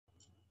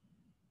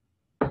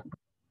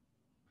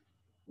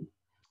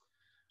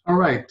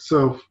right,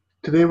 so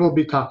today we'll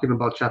be talking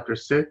about Chapter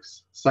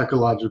 6,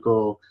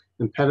 Psychological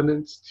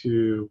Impediments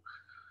to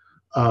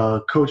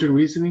Cogent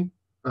Reasoning,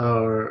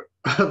 or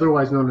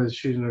otherwise known as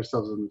shooting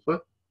ourselves in the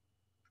foot.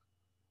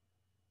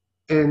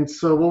 And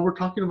so what we're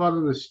talking about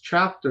in this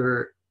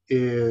chapter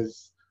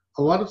is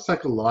a lot of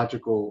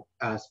psychological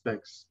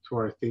aspects to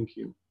our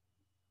thinking.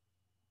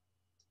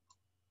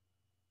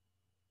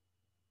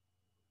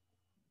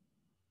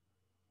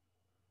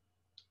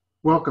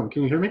 Welcome,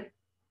 can you hear me?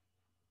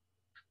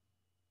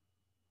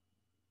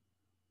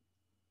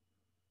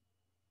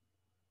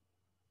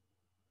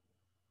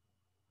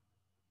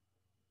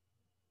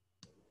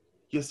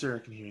 Yes, sir, I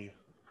can hear you.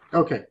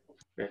 Okay.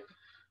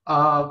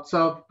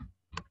 So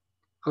I'm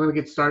going to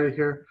get started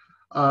here.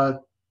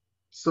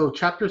 So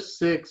chapter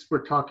 6,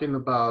 we're talking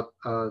about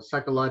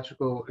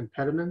psychological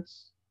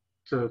impediments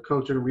to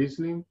cogent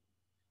reasoning,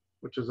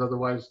 which is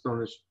otherwise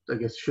known as, I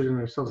guess, shooting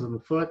ourselves in the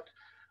foot.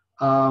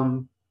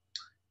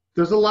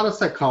 There's a lot of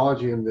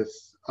psychology in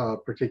this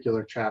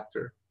particular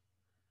chapter.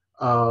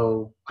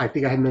 I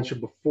think I had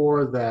mentioned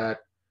before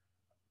that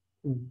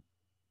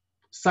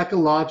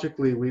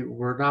psychologically,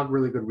 we're not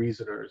really good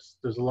reasoners.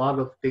 There's a lot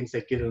of things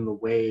that get in the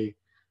way,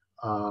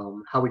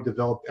 how we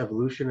develop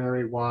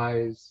evolutionary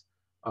wise,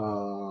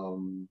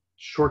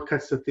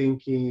 shortcuts to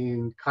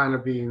thinking, kind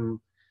of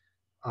being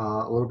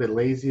a little bit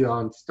lazy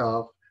on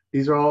stuff.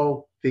 These are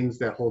all things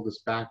that hold us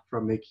back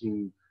from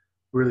making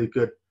really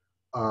good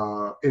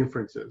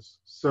inferences.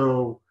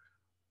 So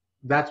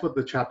that's what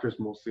the chapter is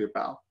mostly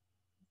about.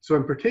 So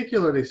in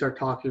particular, they start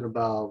talking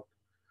about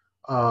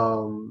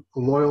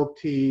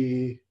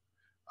loyalty,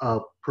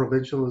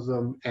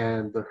 provincialism,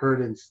 and the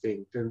herd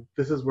instinct. And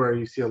this is where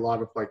you see a lot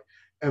of like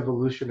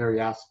evolutionary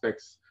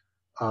aspects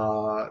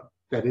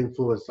that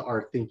influence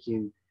our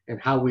thinking and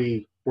how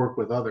we work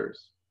with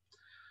others.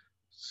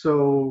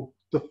 So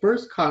the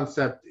first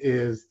concept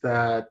is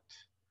that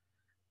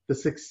the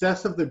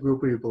success of the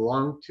group we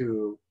belong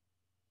to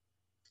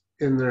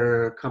in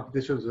their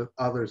competitions with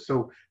others.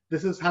 So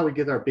this is how we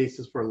get our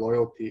basis for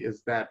loyalty,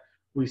 is that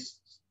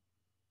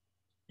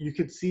you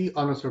could see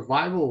on a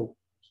survival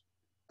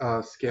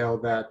scale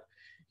that,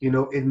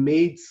 it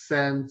made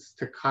sense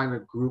to kind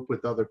of group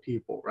with other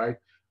people, right?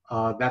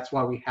 That's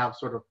why we have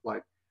sort of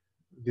like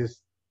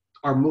this,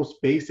 our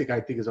most basic, I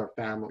think, is our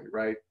family,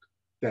 right?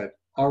 That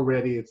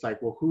already it's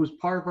like, well, who's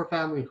part of our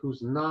family,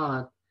 who's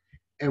not?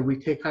 And we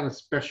take kind of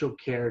special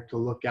care to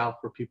look out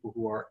for people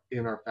who are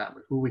in our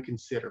family, who we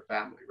consider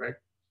family, right?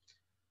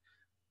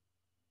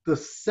 The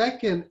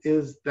second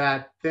is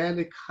that then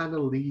it kind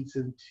of leads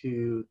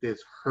into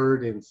this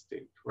herd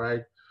instinct,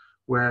 right?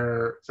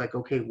 Where it's like,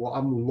 okay, well,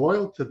 I'm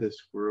loyal to this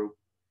group,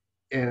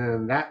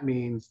 and that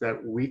means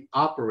that we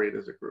operate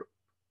as a group.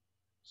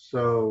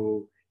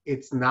 So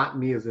it's not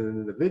me as an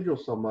individual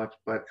so much,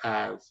 but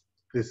as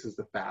this is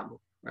the family,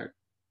 right?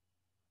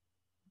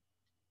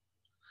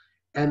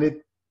 And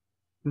it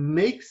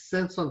makes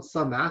sense on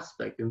some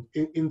aspect.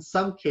 In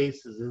some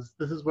cases,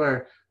 this is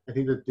where I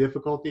think the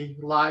difficulty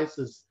lies,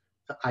 is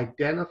to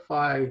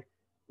identify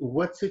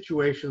what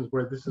situations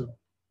where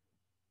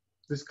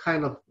this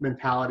kind of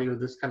mentality or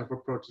this kind of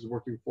approach is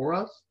working for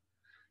us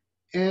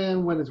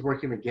and when it's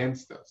working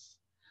against us.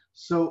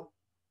 So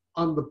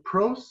on the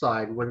pro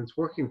side, when it's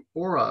working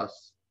for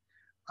us,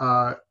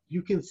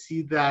 you can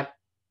see that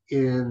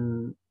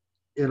in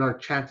our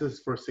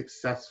chances for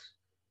success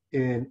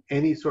in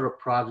any sort of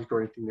project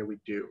or anything that we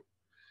do.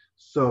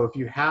 So if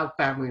you have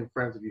family and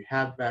friends, if you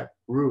have that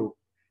group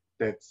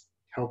that's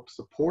helped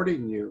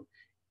supporting you,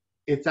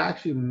 it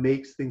actually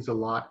makes things a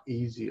lot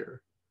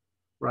easier,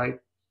 right?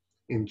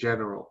 In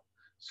general.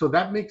 So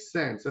that makes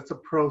sense. That's a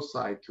pro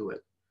side to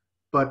it.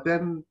 But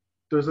then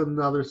there's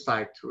another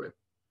side to it.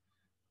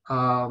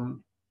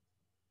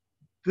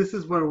 This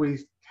is where we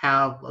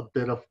have a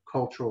bit of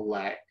cultural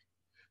lag.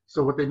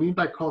 So what they mean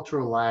by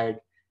cultural lag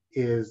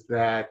is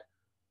that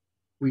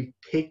we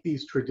take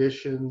these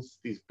traditions,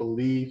 these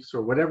beliefs,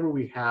 or whatever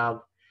we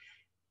have,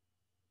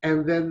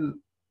 and then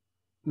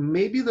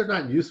maybe they're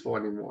not useful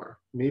anymore.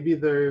 Maybe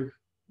they've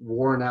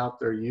worn out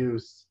their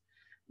use,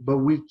 but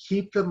we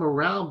keep them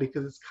around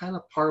because it's kind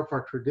of part of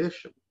our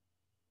tradition.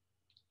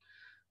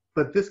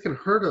 But this can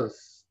hurt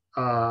us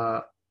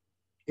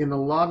in a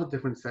lot of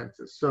different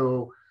senses.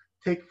 So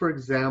take, for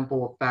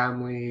example, a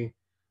family,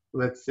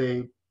 let's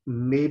say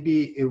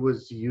maybe it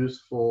was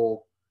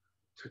useful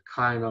to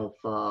kind of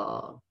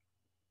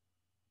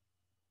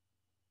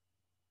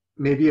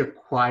maybe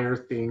acquire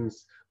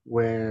things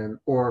when,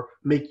 or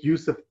make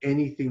use of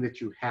anything that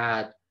you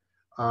had.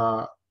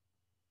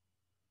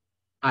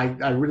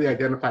 I really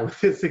identify with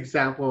this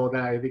example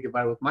that I think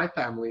about with my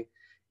family,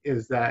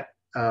 is that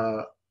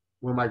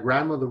when my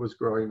grandmother was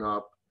growing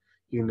up,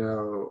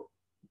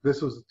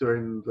 this was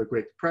during the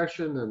Great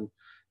Depression,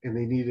 and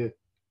they needed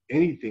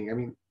anything. I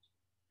mean,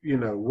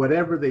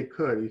 whatever they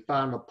could. You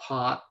found a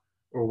pot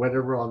or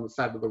whatever on the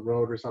side of the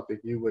road or something,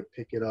 you would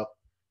pick it up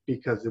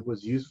because it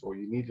was useful.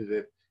 You needed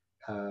it,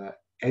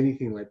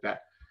 anything like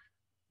that,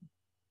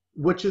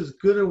 which is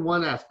good in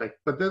one aspect.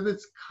 But then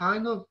it's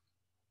kind of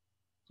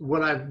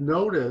what I've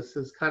noticed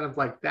is kind of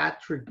like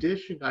that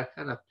tradition I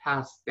kind of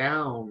passed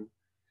down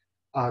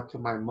to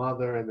my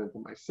mother and then to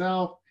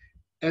myself.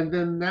 And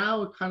then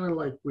now it kind of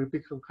like we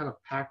become kind of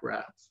pack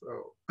rats.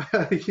 So,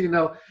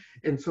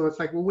 and so it's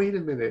like, well, wait a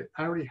minute.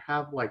 I already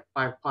have like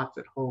 5 pots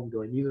at home.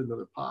 Do I need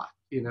another pot?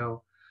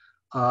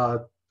 Uh,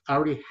 I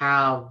already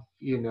have,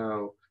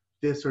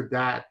 this or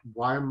that.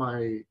 Why am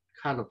I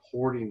kind of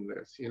hoarding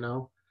this?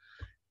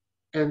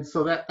 And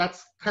so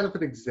that's kind of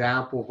an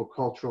example of a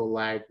cultural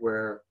lag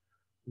where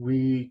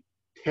we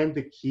tend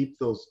to keep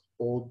those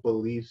old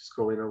beliefs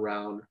going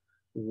around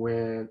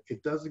when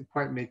it doesn't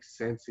quite make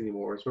sense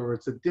anymore. So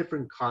it's a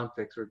different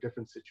context or a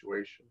different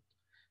situation.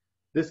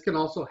 This can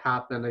also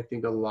happen, I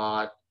think, a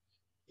lot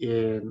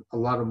in a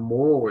lot of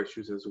moral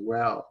issues as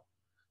well.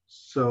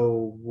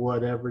 So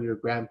whatever your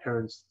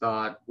grandparents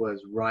thought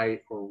was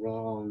right or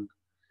wrong,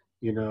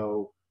 you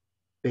know,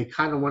 they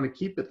kind of want to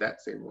keep it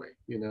that same way.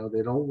 They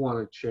don't want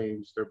to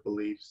change their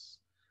beliefs.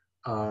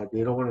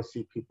 They don't want to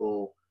see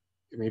people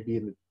maybe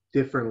in a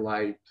different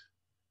light.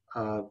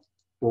 uh,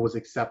 what was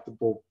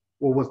acceptable,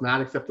 what was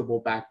not acceptable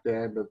back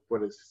then, but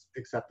what is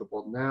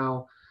acceptable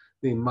now.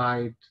 They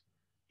might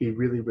be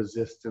really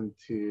resistant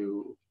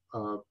to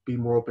be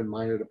more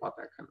open-minded about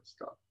that kind of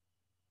stuff.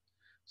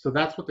 So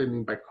that's what they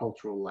mean by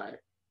cultural lag,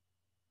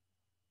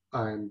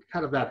 and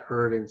kind of that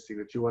herd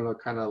instinct that you want to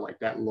kind of like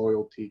that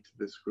loyalty to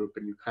this group,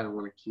 and you kind of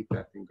want to keep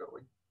that thing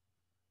going.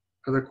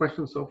 Are there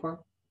questions so far?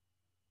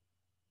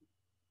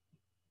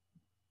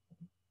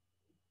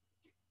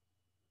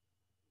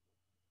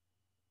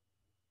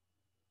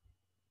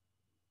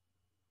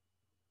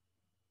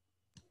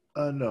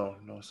 No,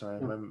 sorry.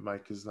 Yeah. My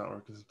mic is not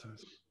working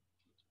sometimes.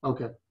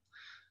 Okay.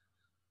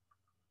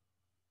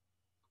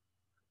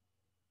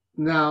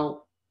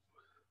 Now,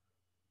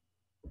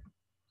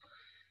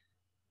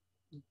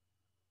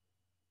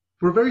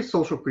 we're very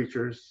social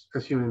creatures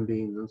as human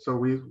beings, and so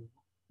we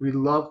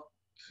love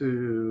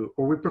to,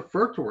 or we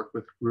prefer to work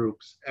with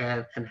groups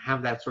and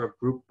have that sort of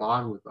group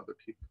bond with other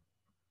people.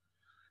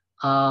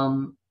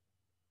 Um,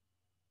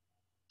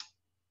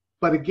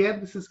 but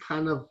again, this is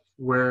kind of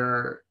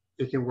where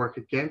it can work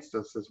against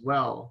us as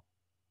well.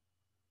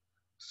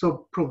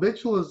 So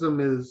provincialism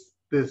is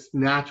this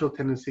natural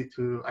tendency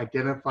to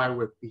identify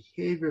with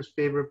behaviors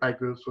favored by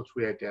groups which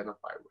we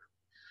identify with.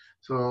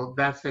 So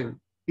that's in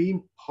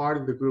being part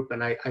of the group.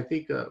 And I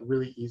think a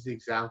really easy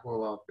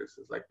example of this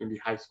is like maybe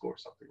high school or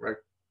something, right?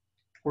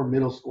 Or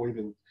middle school,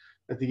 even.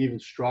 I think even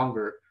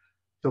stronger.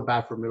 Feel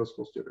bad for middle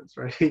school students,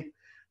 right?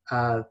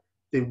 Uh,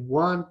 they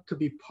want to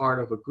be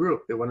part of a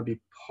group. They want to be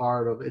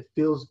part of, it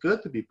feels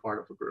good to be part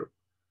of a group.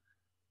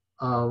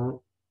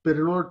 But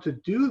in order to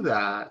do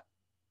that,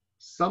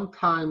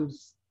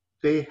 sometimes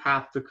they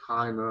have to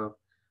kind of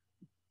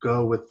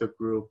go with the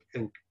group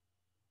and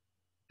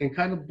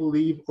kind of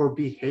believe or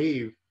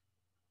behave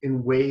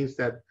in ways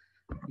that,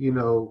 you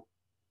know,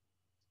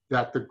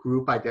 that the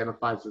group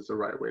identifies as the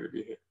right way to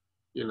behave.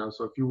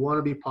 So if you want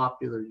to be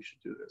popular, you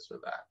should do this or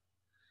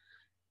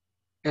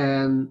that.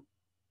 And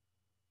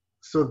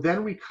so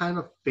then we kind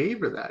of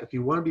favor that. If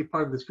you want to be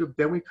part of this group,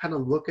 then we kind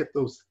of look at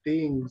those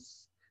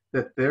things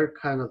that they're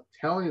kind of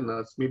telling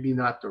us, maybe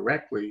not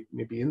directly,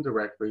 maybe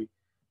indirectly,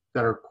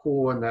 that are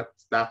cool, and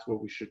that's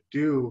what we should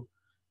do.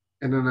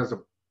 And then as a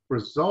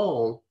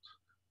result,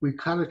 we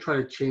kind of try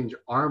to change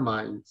our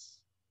minds,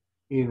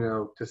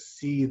 to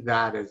see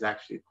that as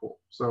actually cool.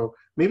 So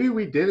maybe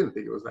we didn't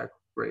think it was that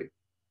great,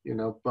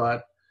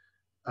 but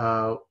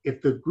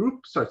if the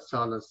group starts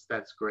telling us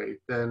that's great,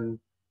 then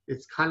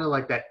it's kind of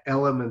like that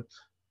element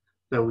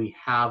that we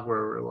have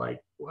where we're like,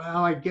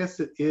 well, I guess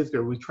it is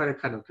good. We try to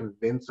kind of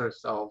convince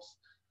ourselves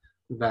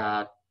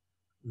that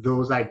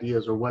those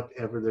ideas or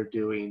whatever they're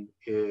doing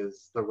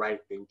is the right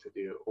thing to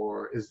do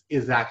or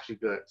is actually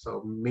good.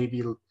 So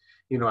maybe,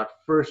 at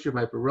first you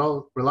might be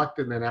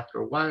reluctant, and after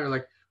a while you're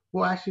like,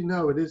 well, actually,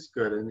 no, it is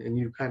good. And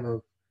you kind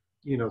of,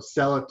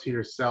 sell it to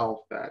yourself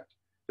that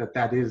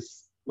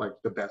is like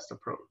the best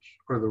approach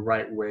or the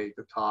right way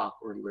to talk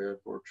or live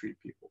or treat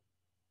people.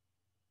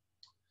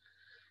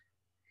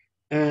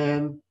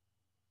 And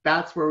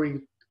that's where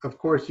of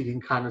course, you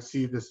can kind of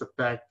see this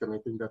effect. And I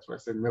think that's why I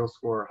said middle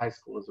school or high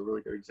school is a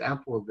really good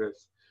example of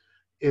this,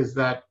 is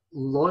that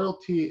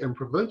loyalty and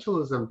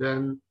provincialism,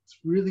 then it's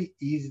really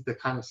easy to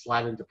kind of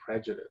slide into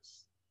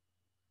prejudice.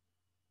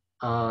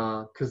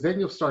 Because then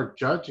you'll start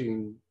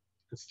judging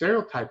and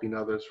stereotyping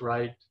others,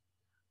 right?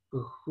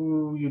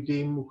 Who you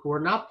deem who are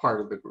not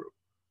part of the group.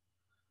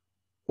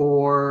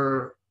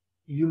 Or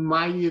you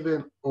might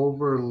even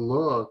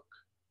overlook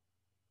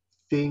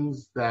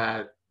things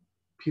that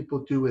people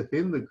do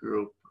within the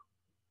group.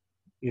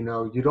 You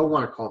don't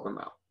want to call them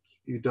out.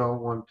 You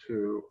don't want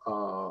to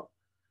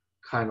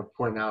kind of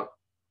point out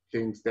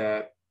things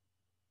that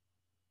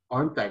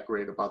aren't that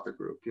great about the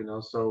group.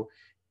 So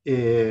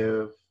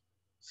if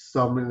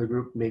someone in the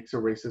group makes a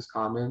racist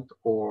comment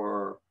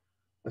or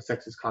a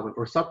sexist comment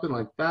or something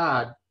like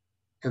that,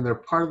 and they're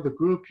part of the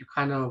group, you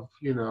kind of,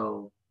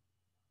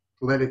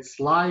 let it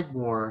slide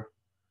more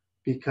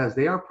because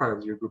they are part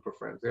of your group of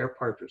friends. They are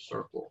part of your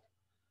circle.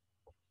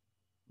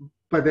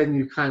 but then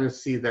you kind of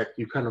see that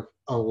you kind of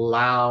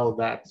allow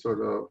that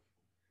sort of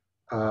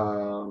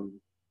um,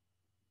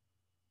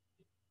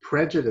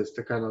 prejudice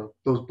to kind of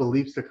those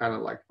beliefs to kind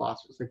of like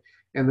foster.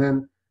 And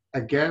then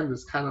again,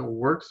 this kind of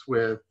works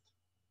with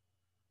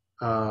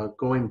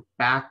going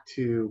back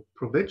to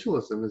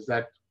provincialism is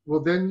that,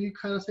 well, then you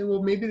kind of say,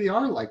 well, maybe they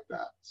are like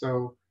that.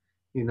 So,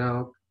 you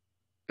know,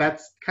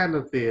 that's kind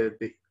of the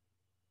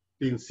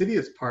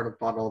insidious part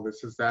about all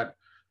this is that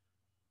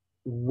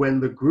when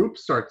the group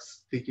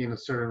starts thinking a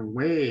certain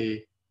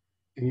way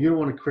and you don't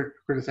want to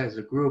criticize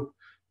the group,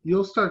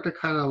 you'll start to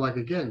kind of like,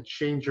 again,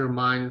 change your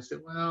mind and say,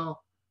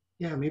 well,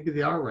 yeah, maybe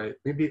they are right.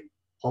 Maybe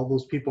all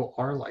those people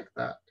are like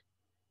that.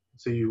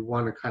 So you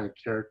want to kind of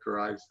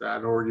characterize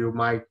that, or you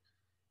might,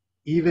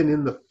 even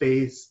in the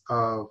face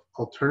of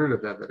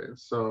alternative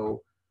evidence.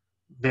 So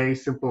very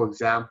simple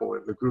example,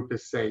 if the group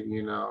is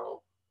saying,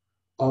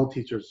 all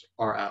teachers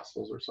are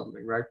assholes or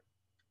something, right?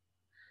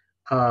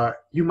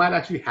 You might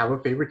actually have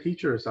a favorite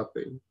teacher or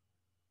something,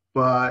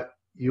 but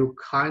you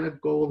kind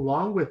of go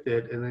along with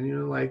it. And then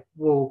you're like,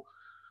 well,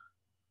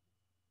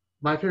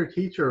 my favorite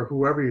teacher, or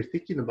whoever you're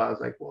thinking about, is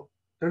like, well,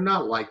 they're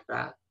not like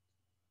that.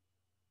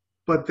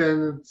 But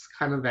then it's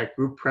kind of that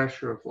group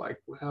pressure of like,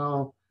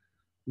 well,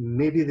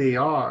 maybe they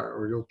are,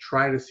 or you'll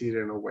try to see it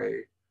in a way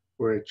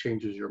where it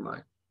changes your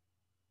mind.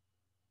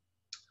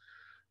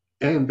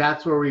 And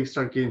that's where we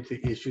start getting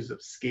to issues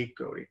of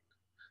scapegoating.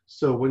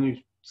 So when you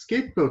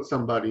scapegoat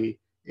somebody,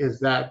 is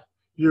that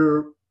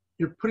you're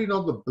putting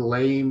all the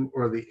blame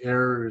or the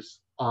errors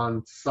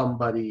on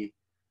somebody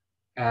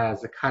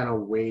as a kind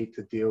of way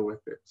to deal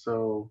with it.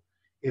 So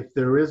if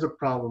there is a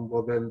problem,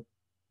 well, then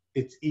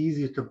it's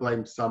easy to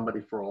blame somebody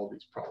for all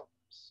these problems.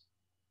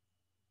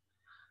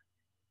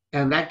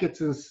 And that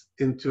gets us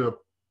into a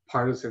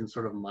partisan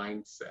sort of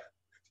mindset.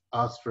 It's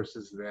us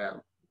versus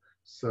them.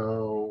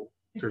 So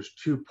there's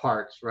two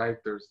parts, right?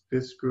 There's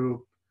this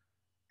group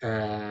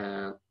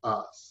and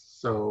us.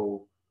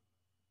 So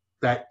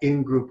that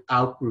in-group,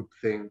 out-group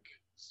thing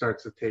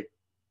starts to take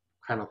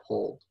kind of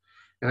hold.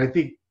 And I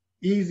think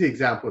easy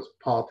example is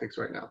politics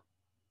right now.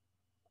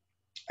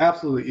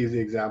 Absolutely easy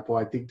example.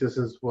 I think this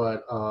is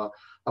what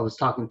I was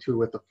talking to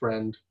with a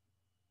friend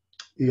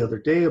the other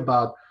day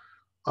about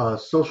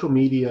social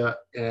media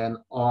and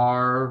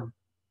our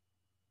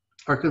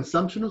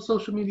consumption of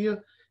social media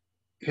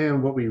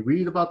and what we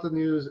read about the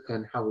news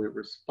and how we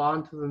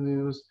respond to the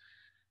news.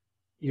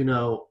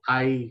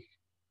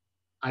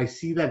 I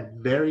see that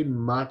very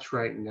much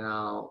right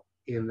now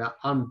in that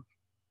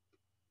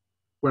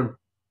when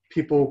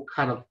people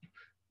kind of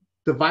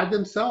divide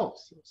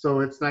themselves. So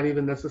it's not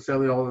even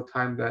necessarily all the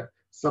time that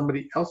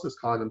somebody else is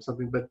calling them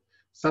something, but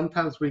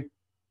sometimes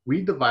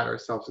we divide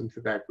ourselves into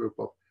that group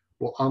of,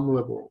 well, I'm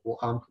liberal, well,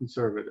 I'm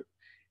conservative.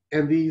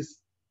 And these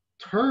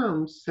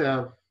terms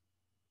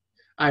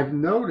I've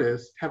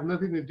noticed, have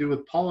nothing to do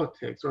with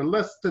politics, or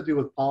less to do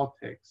with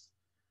politics,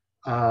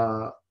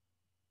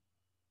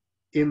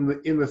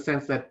 in the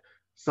sense that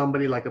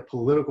somebody like a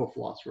political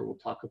philosopher will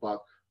talk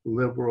about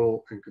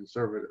liberal and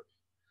conservative.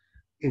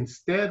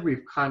 Instead,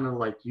 we've kind of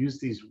like used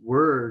these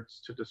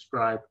words to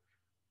describe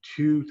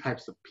two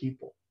types of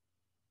people.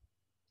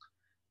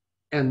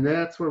 And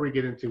that's where we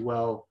get into,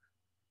 well,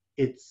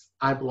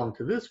 I belong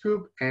to this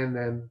group, and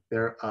then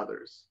there are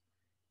others.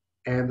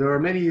 And there are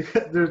many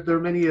there are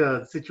many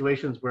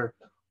situations where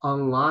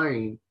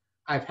online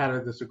I've had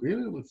a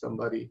disagreement with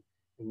somebody,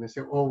 and they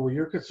say, "Oh, well,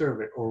 you're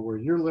conservative," or "Well,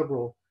 you're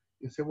liberal."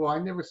 You say, "Well, I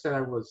never said I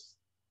was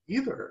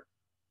either.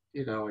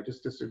 I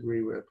just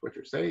disagree with what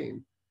you're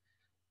saying."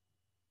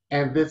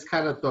 And this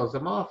kind of throws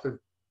them off.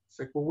 It's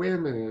like, well, wait a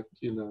minute.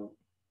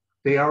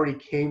 They already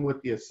came with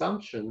the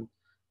assumption,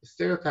 the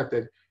stereotype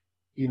that,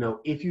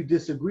 if you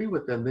disagree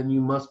with them, then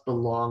you must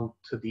belong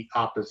to the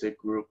opposite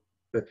group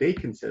that they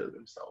consider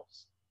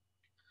themselves.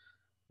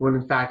 When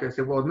in fact I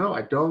say, well, no,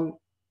 I don't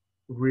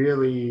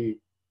really,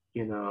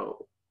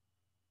 feel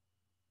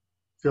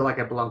like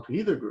I belong to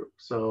either group.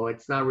 So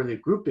it's not really a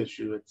group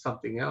issue. It's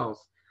something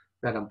else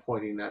that I'm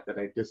pointing at that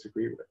I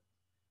disagree with.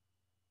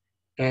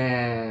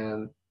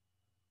 And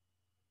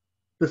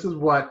this is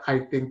what I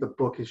think the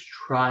book is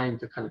trying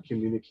to kind of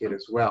communicate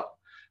as well,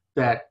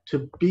 that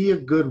to be a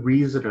good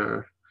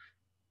reasoner,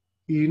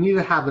 you need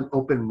to have an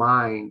open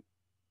mind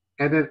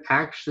and then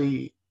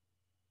actually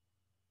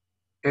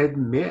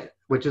admit,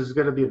 which is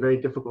going to be a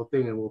very difficult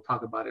thing, and we'll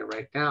talk about it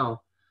right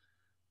now,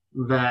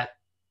 that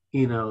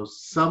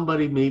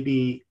somebody may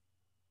be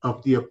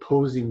of the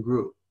opposing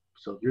group.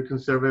 So if you're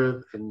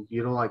conservative and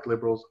you don't like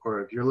liberals,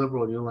 or if you're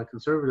liberal and you don't like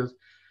conservatives,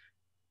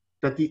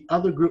 that the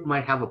other group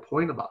might have a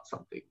point about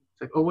something.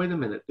 It's like, oh, wait a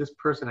minute, this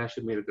person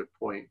actually made a good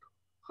point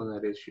on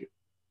that issue,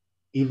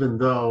 even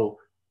though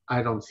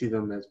I don't see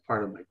them as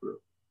part of my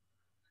group.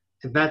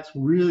 And that's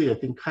really, I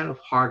think, kind of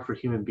hard for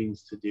human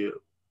beings to do,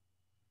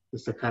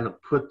 is to kind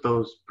of put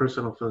those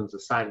personal feelings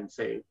aside and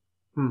say,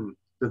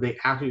 do they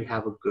actually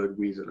have a good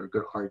reason or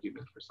good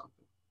argument for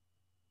something?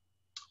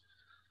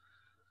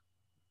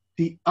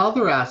 The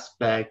other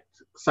aspect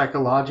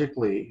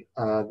psychologically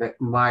that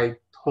might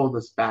hold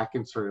us back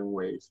in certain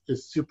ways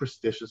is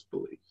superstitious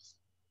beliefs.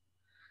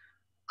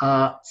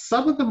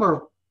 Some of them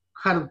are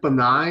kind of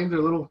benign. They're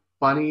a little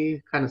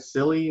funny, kind of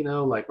silly,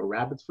 like a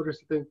rabbit's foot or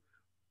something.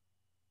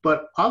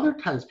 But other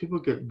times people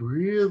get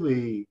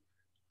really,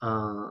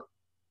 uh,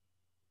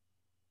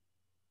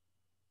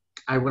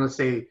 I want to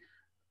say,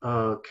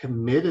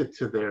 committed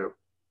to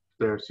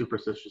their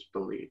superstitious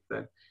belief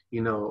that,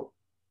 you know,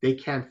 they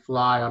can't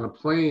fly on a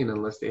plane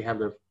unless they have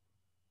their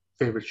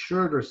favorite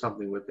shirt or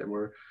something with them,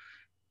 or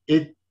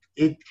it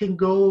it can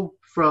go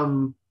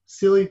from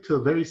silly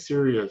to very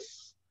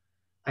serious,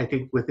 I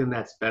think, within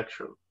that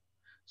spectrum.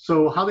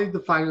 So how they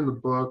define in the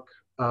book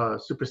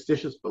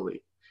superstitious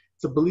belief,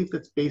 it's a belief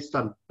that's based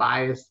on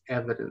biased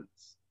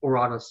evidence or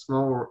on a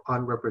small or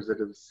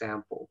unrepresentative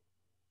sample.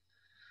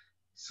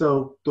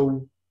 So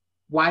the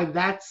why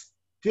that's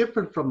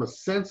different from a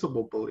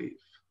sensible belief,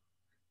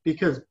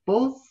 because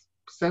both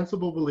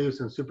sensible beliefs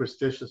and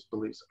superstitious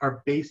beliefs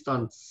are based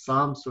on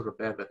some sort of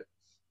evidence.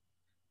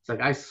 It's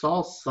like I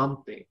saw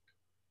something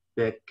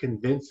that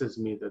convinces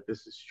me that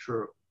this is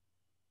true.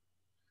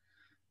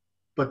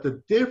 But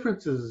the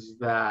difference is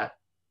that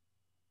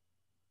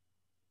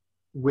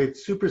with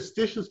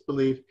superstitious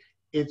belief,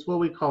 it's what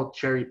we call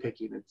cherry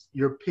picking. It's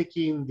you're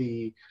picking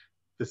the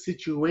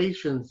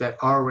situations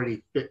that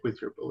already fit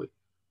with your belief.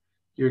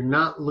 You're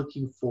not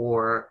looking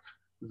for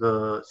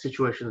the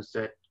situations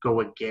that go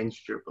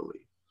against your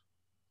belief.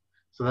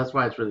 So that's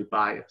why it's really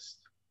biased.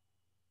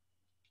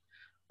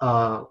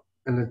 Uh,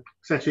 and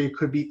essentially, it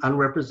could be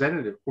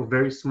unrepresentative or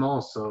very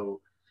small.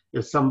 So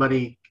if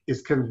somebody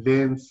is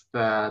convinced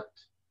that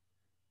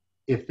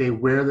if they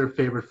wear their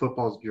favorite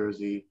football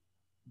jersey,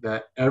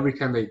 that every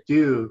time they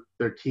do,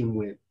 their team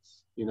wins.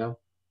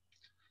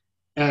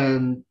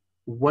 And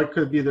what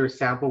could be their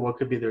sample? What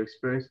could be their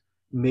experience?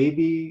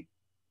 Maybe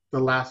the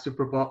last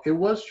Super Bowl, it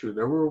was true.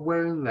 They were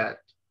wearing that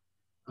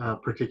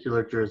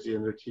particular jersey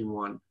and their team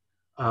won.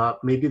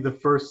 Maybe the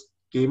first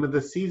game of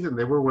the season,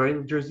 they were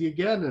wearing the jersey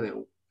again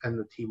and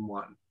the team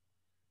won.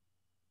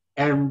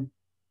 And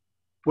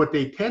what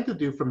they tend to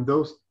do from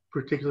those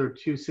particular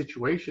two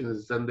situations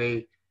is then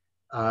they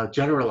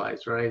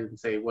generalize, right? And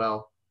say,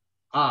 well,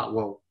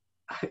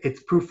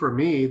 it's proof for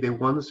me. They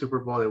won the Super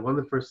Bowl. They won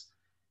the first,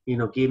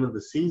 game of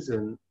the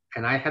season.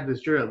 And I had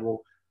this jersey.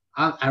 Well,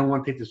 I don't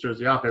want to take this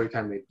jersey off every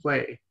time they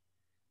play.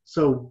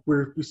 So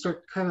we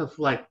start kind of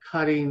like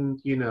cutting,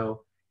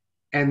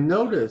 and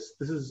notice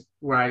this is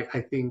where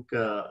I think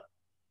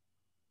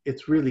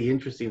it's really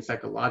interesting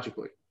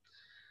psychologically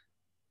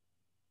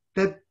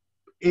that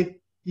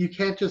you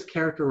can't just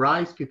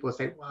characterize people and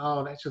say,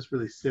 wow, that's just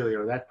really silly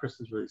or that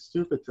person's really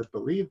stupid to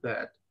believe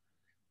that.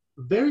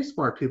 Very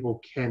smart people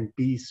can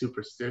be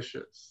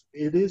superstitious.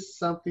 It is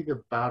something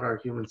about our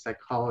human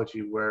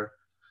psychology where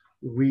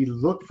we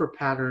look for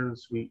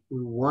patterns, we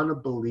want to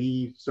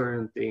believe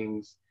certain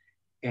things,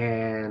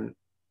 and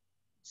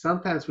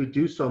sometimes we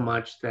do so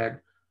much that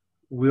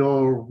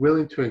we're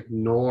willing to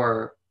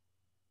ignore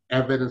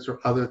evidence or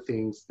other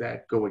things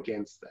that go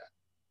against that.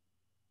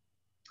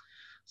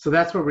 So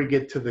that's where we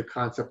get to the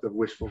concept of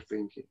wishful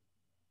thinking.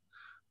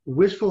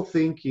 Wishful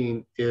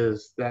thinking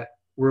is that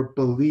we're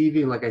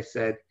believing, like I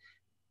said,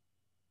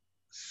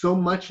 so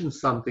much in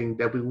something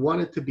that we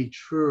want it to be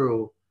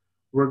true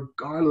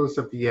regardless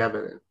of the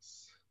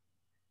evidence.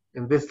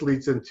 And this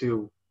leads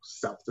into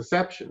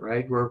self-deception,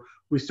 right? Where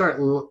we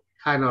start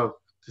kind of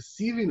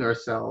deceiving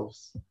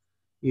ourselves,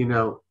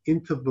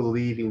 into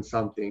believing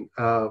something.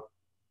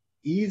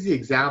 Easy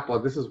example,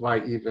 this is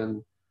why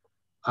even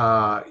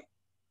who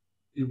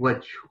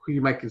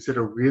you might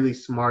consider really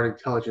smart,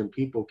 intelligent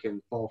people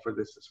can fall for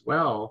this as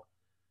well,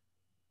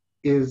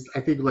 is I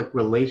think like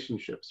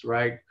relationships,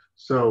 right?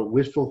 So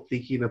wishful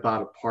thinking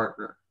about a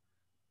partner,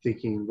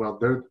 thinking, well,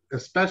 they're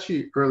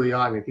especially early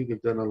on, I think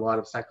they've done a lot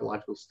of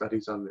psychological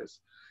studies on this,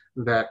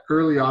 that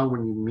early on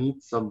when you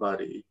meet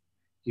somebody,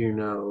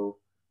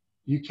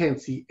 you can't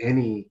see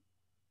any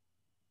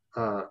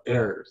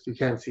errors. You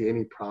can't see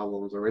any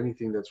problems or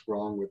anything that's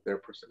wrong with their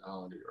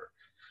personality, or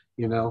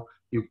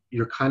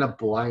you're kind of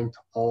blind to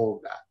all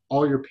of that.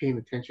 All you're paying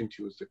attention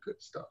to is the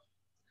good stuff,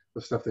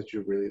 the stuff that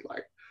you really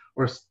like,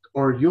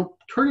 or you'll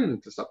turn it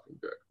into something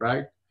good,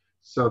 right?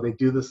 So they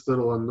do this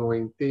little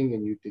annoying thing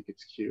and you think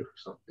it's cute or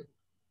something.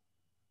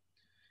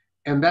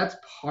 And that's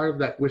part of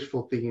that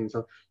wishful thinking.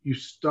 So you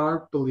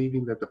start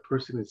believing that the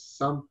person is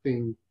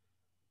something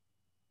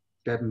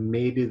that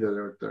maybe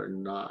they're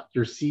not.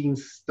 You're seeing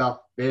stuff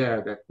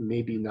there that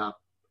maybe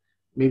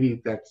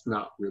that's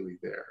not really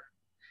there.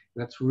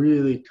 And that's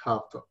really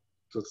tough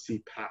to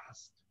see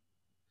past.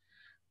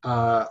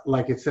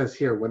 Like it says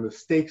here, when the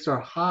stakes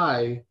are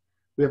high,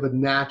 we have a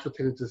natural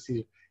tendency to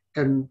see,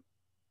 and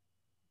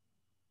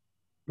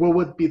what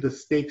would be the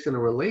stakes in a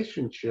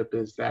relationship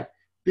is that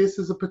this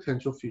is a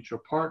potential future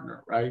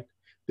partner, right?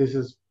 This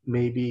is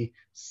maybe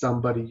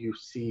somebody you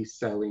see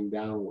settling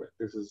down with.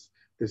 This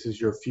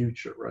is your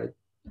future, right?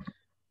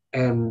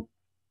 And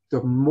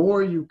the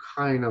more you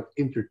kind of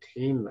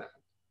entertain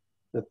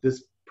that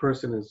this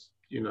person is,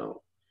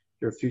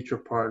 your future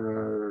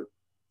partner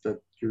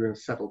that you're going to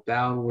settle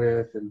down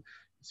with and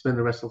spend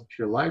the rest of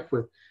your life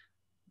with,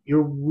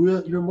 you're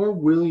more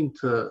willing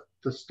to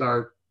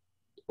start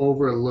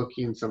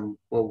overlooking some,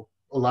 well,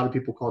 a lot of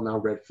people call now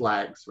red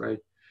flags, right?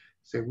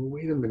 Say, well,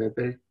 wait a minute,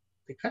 they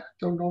kind of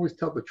don't always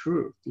tell the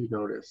truth, you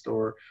noticed,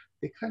 or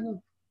they kind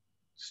of,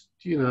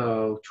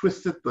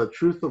 twisted the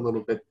truth a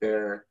little bit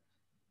there,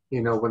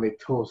 when they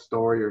tell a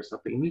story or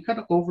something. And you kind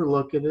of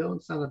overlook it, oh,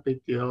 it's not a big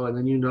deal. And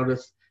then you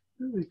notice,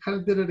 they kind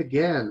of did it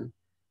again.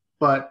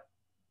 But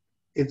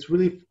it's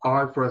really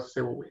hard for us to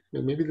say, well, wait,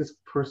 maybe this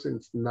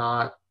person's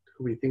not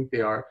who we think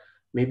they are.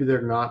 Maybe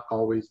they're not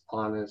always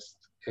honest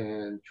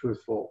and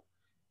truthful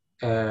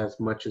as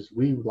much as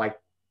we like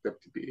them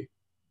to be.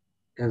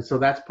 And so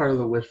that's part of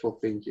the wishful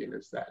thinking,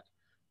 is that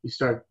you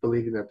start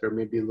believing that they're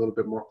maybe a little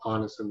bit more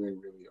honest than they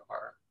really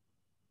are.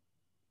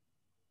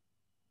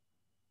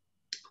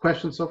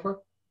 Questions so far?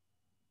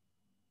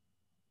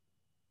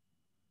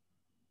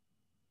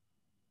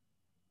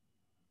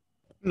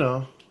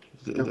 No,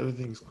 Yep.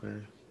 everything's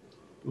clear.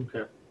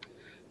 Okay.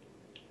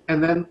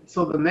 And then,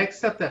 so the next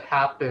step that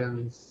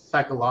happens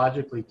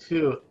psychologically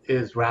too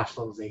is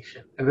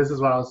rationalization. And this is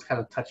what I was kind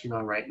of touching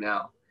on right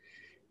now,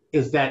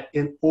 is that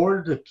in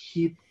order to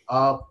keep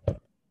up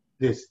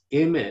this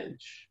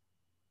image,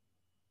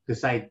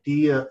 this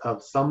idea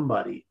of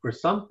somebody or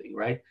something,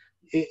 right?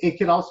 It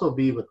could also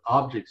be with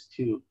objects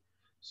too.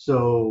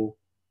 So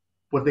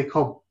what they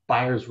call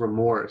buyer's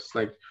remorse,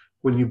 like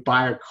when you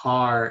buy a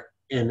car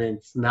and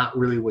it's not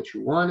really what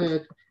you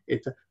wanted,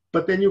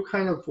 but then you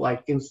kind of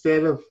like,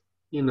 instead of,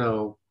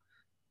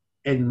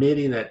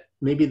 admitting that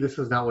maybe this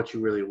is not what you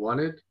really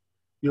wanted,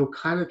 you'll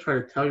kind of try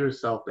to tell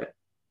yourself that,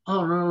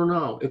 oh, no, no,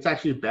 no, it's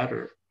actually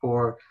better,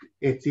 or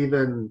it's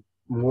even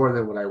more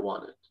than what I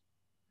wanted.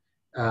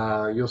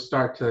 You'll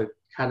start to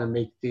kind of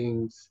make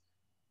things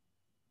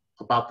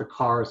about the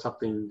car or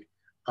something,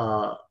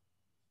 uh,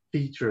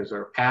 features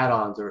or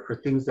add-ons, or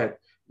things that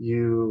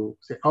you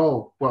say,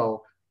 oh,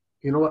 well,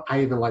 you know what,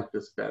 I even like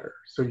this better.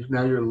 So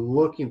now you're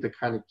looking to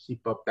kind of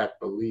keep up that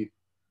belief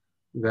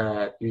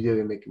that you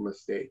didn't make a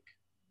mistake.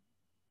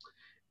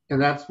 And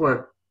that's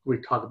what we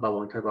talk about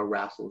when we talk about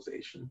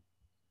rationalization.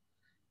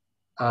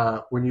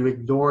 When you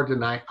ignore,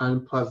 deny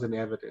unpleasant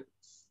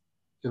evidence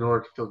in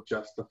order to feel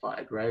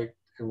justified, right,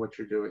 in what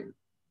you're doing.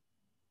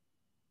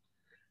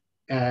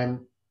 And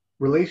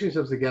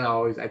relationships, again,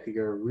 I think,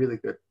 are a really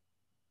good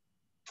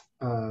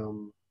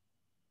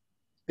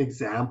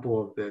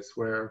example of this,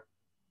 where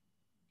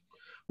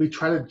we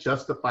try to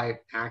justify an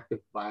act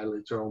that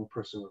violates our own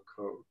personal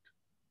code.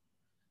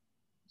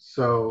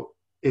 So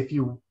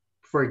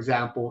for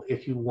example,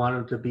 if you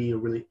wanted to be a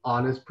really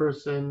honest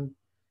person,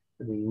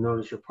 and then you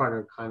notice your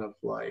partner kind of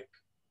like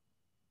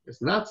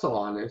is not so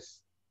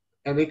honest,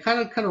 and they kind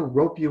of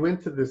rope you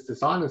into this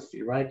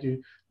dishonesty, right?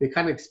 They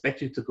kind of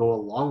expect you to go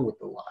along with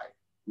the lie.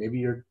 Maybe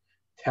you're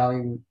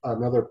telling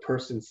another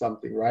person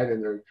something, right?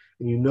 And they're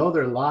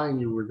lying,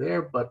 you were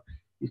there, but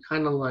you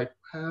kind of like,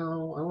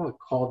 well, I don't want to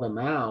call them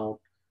out.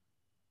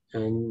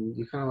 And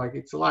you kind of like,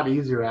 it's a lot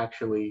easier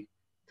actually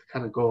to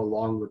kind of go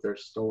along with their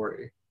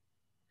story.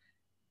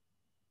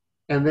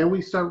 And then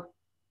we start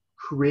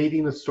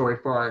creating a story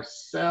for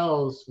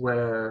ourselves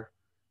where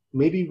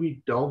maybe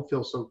we don't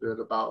feel so good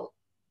about,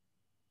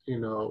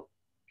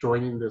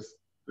 joining this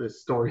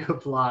story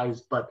of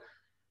lies, but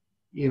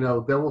then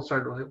we'll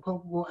start like,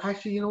 well,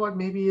 actually, you know what?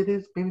 Maybe it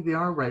is. Maybe they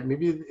are right.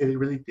 Maybe it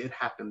really did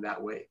happen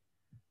that way,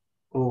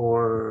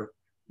 or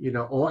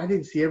oh, I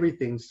didn't see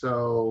everything,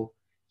 so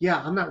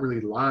yeah, I'm not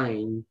really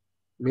lying.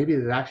 Maybe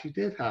it actually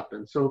did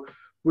happen. So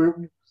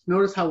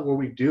notice how when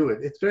we do it,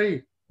 it's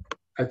very,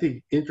 I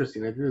think,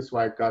 interesting. I think this is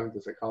why I got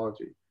into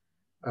psychology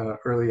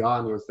early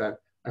on, was that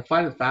I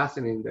find it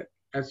fascinating that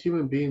as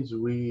human beings,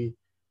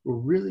 we're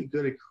really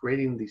good at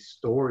creating these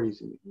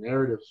stories and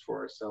narratives for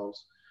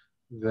ourselves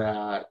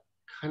that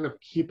kind of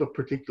keep a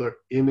particular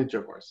image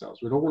of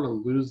ourselves. We don't want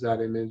to lose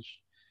that image.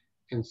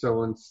 And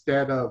so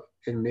instead of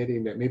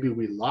admitting that maybe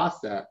we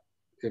lost that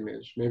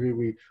image, maybe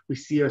we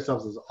see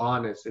ourselves as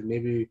honest, and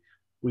maybe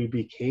we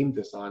became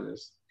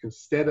dishonest,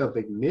 instead of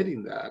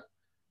admitting that,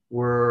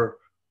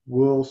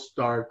 we'll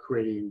start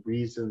creating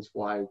reasons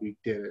why we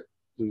didn't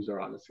lose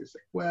our honesty. It's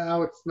like,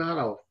 well, it's not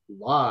a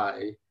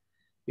lie,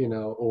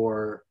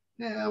 or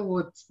yeah, well,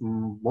 it's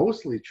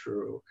mostly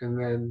true. And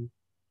then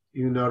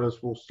you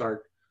notice we'll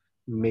start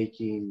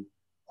making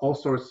all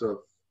sorts of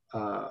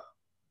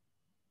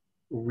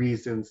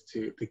reasons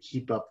to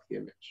keep up the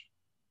image.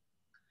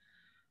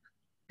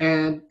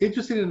 And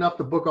interesting enough,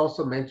 the book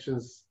also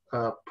mentions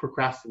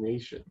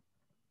procrastination,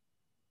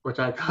 which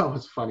I thought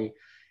was funny,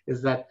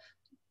 is that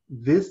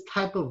this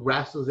type of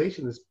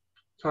rationalization, this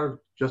sort of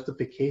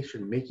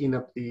justification, making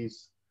up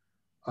these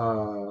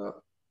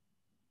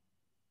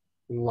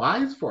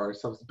lies for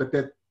ourselves, but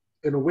that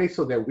in a way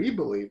so that we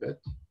believe it,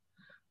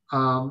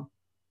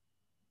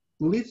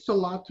 leads to a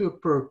lot to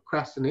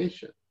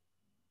procrastination.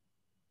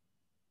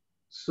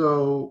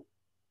 So,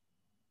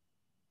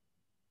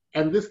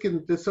 and this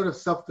sort of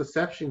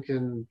self-deception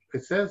can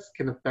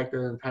affect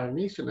an entire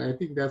nation. And I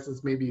think this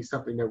is maybe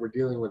something that we're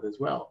dealing with as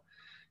well.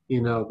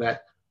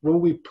 That when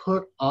we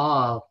put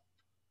off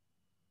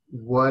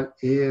what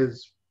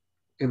is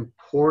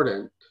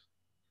important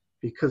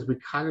because we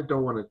kind of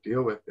don't want to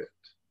deal with it,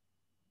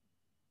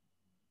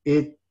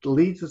 it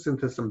leads us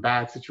into some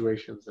bad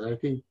situations. And I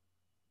think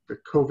the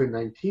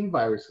COVID-19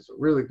 virus is a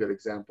really good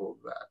example of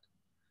that,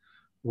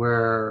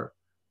 where,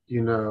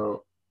 you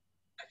know,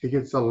 I think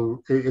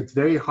it's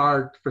very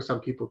hard for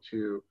some people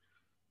to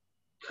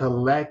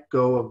let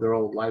go of their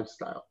old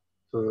lifestyle,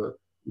 to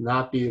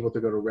not be able to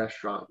go to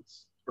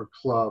restaurants or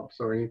clubs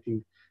or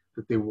anything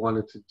that they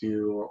wanted to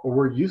do or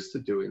were used to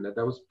doing, that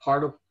was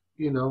part of,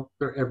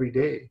 their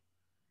everyday.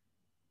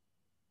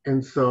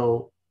 And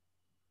so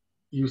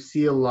you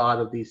see a lot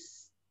of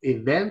these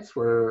events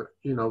where,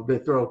 they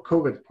throw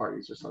COVID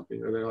parties or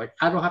something, or they're like,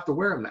 I don't have to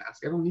wear a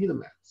mask. I don't need a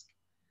mask.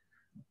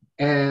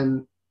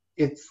 And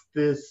it's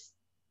this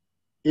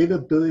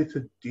inability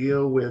to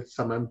deal with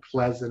some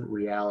unpleasant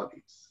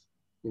realities,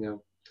 you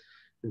know,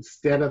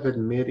 instead of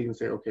admitting and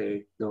say,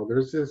 okay, no,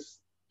 there's this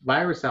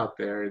virus out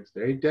there. It's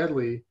very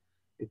deadly.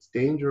 It's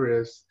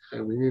dangerous,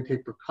 and we need to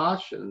take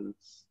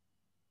precautions.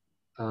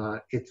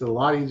 It's a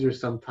lot easier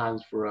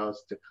sometimes for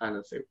us to kind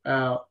of say,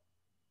 well,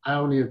 I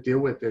don't need to deal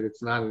with it.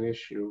 It's not an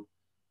issue.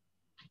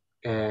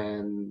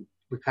 And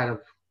we kind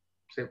of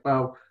say,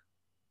 well,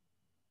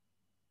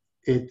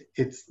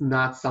 it's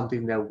not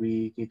something that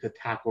we need to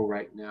tackle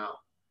right now.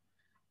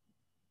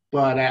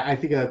 But I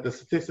think the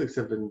statistics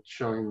have been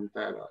showing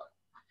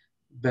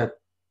that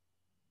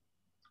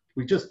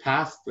we just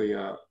passed the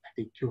I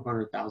think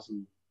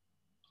 200,000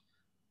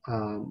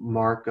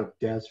 mark of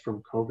deaths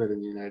from COVID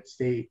in the United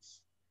States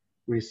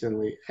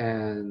recently,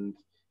 and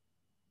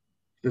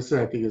this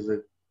I think is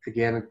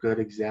again a good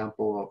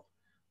example of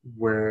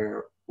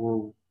where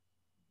we're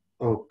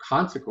a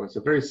consequence,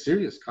 a very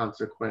serious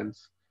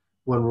consequence,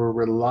 when we're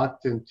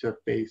reluctant to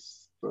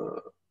face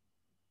the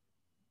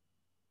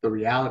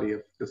reality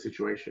of the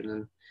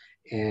situation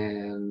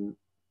and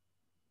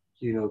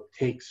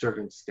take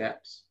certain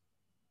steps.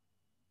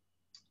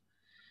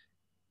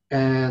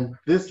 And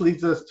this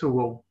leads us to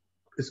what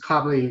is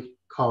commonly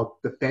called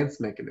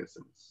defense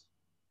mechanisms.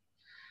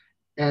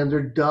 And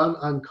they're done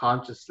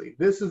unconsciously.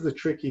 This is the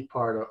tricky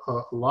part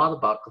a lot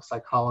about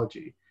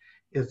psychology,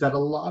 is that a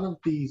lot of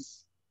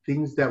these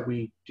things that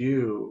we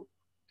do,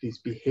 these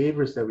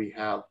behaviors that we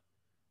have,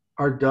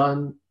 are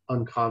done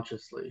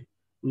unconsciously.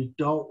 We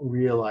don't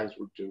realize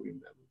we're doing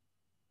them.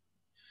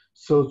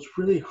 So it's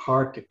really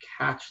hard to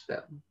catch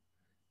them.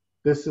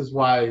 This is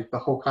why the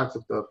whole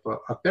concept of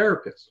a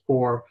therapist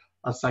or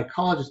a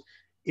psychologist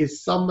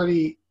is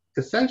somebody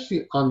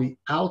essentially on the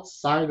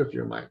outside of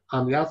your mind,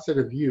 on the outside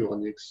of you,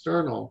 on the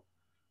external,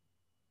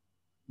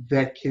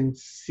 that can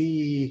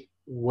see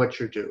what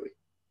you're doing.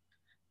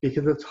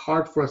 Because it's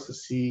hard for us to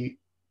see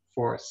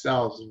for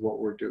ourselves what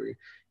we're doing.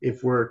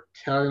 If we're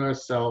telling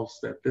ourselves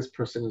that this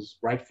person is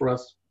right for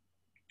us,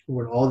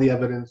 when all the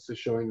evidence is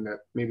showing that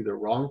maybe they're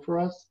wrong for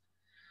us,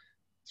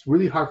 it's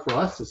really hard for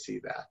us to see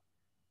that.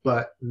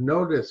 But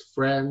notice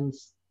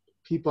friends,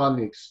 people on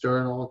the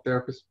external,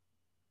 therapists,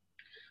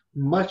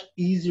 much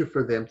easier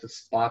for them to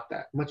spot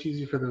that, much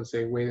easier for them to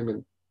say, wait a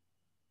minute,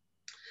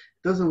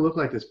 it doesn't look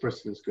like this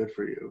person is good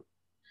for you.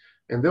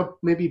 And they'll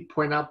maybe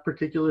point out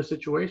particular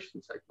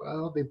situations like,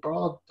 well, they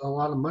borrowed a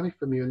lot of money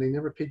from you and they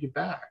never paid you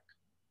back.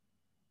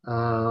 They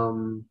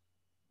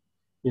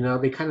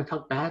kind of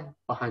talk bad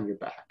behind your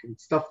back and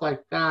stuff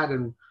like that.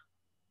 And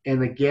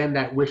again,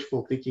 that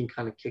wishful thinking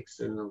kind of kicks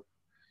in of,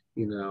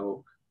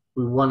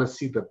 we want to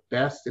see the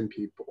best in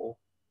people.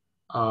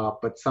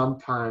 But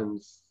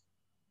sometimes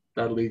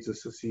that leads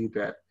us to see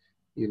that,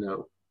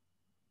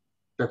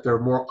 that they're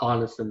more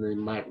honest than they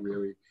might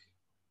really be.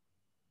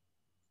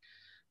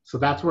 So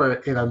that's where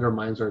it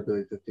undermines our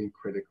ability to think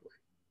critically.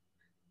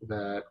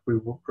 That we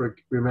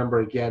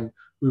remember, again,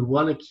 we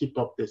want to keep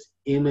up this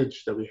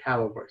image that we have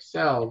of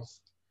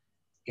ourselves.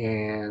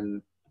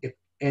 And if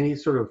any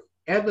sort of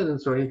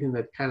evidence or anything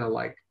that kind of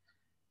like,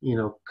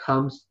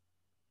 comes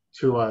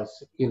to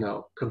us,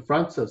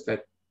 confronts us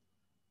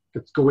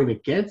that's going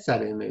against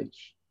that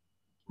image,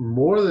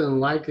 more than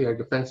likely our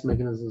defense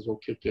mechanisms will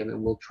kick in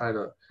and we'll try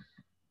to,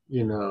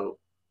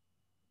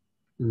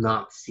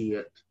 not see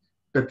it.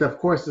 But of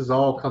course, it's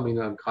all coming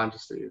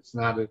unconsciously. It's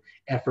not an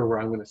effort where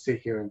I'm going to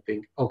sit here and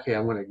think, okay,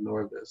 I'm going to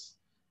ignore this.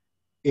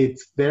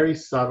 It's very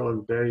subtle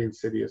and very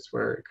insidious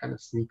where it kind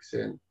of sneaks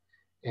in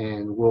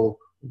and we'll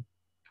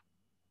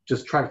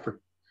just try to,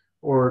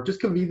 or just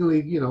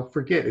conveniently,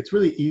 forget. It's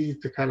really easy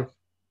to kind of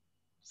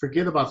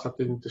forget about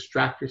something,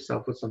 distract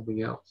yourself with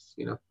something else,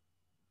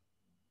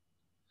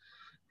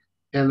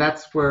 And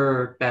that's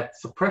where that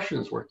suppression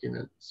is working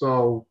in.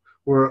 So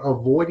we're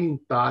avoiding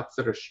thoughts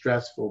that are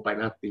stressful by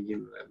not thinking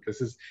of them.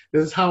 This is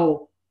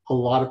how a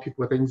lot of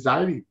people with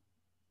anxiety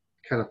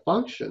kind of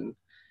function,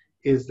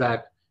 is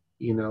that,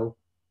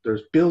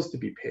 there's bills to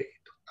be paid,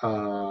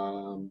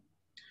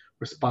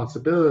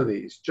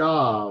 responsibilities,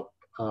 job,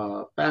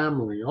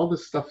 family, all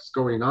this stuff is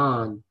going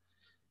on.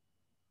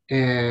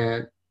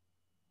 And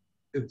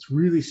it's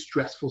really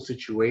stressful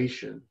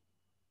situation.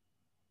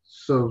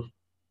 So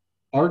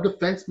our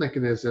defense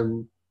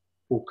mechanism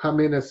will come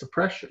in as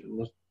suppression.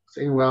 We're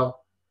saying,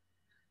 well,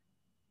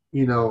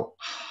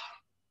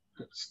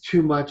 it's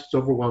too much, it's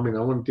overwhelming, I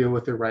don't want to deal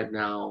with it right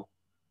now.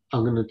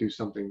 I'm going to do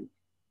something,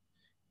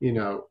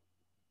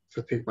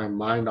 to take my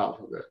mind off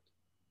of it,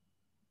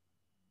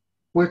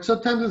 which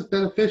sometimes is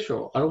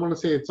beneficial. I don't want to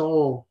say it's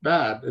all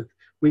bad.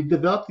 We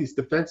develop these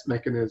defense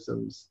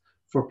mechanisms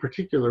for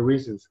particular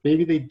reasons.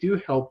 Maybe they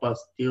do help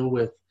us deal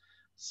with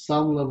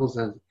some levels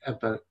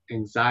of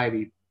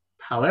anxiety.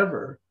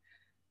 However,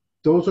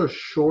 those are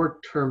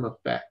short-term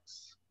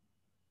effects.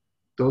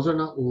 Those are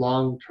not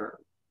long-term.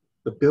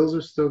 The bills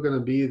are still going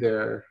to be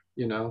there,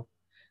 you know.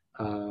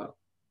 Uh,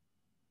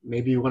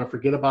 Maybe you want to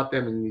forget about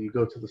them and you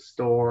go to the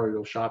store or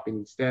go shopping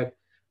instead,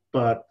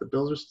 but the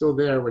bills are still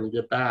there when you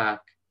get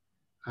back.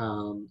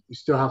 You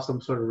still have some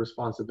sort of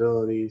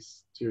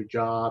responsibilities to your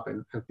job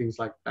and things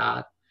like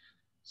that.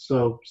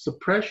 So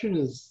suppression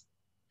is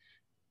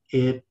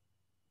it.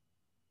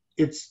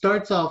 It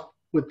starts off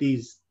with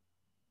these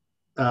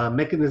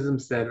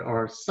mechanisms that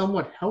are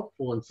somewhat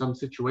helpful in some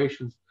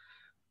situations,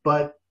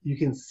 but you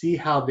can see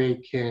how they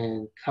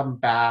can come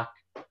back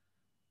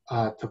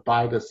to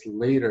bite us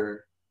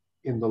later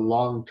in the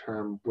long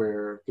term,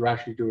 where they're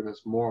actually doing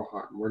us more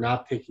harm. We're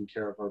not taking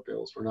care of our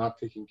bills. We're not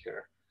taking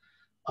care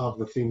of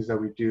the things that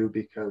we do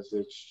because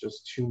it's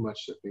just too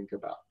much to think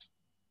about.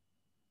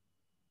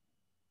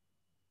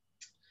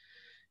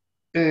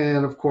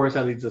 And of course,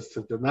 that leads us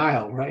to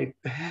denial, right?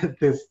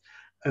 This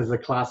is a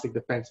classic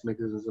defense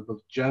mechanism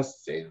of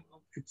just saying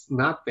it's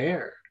not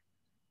there,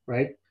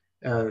 right?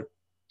 Uh,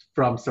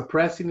 from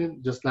suppressing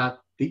it, just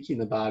not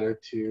thinking about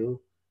it, to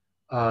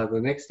the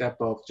next step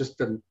of just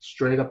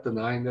straight up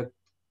denying that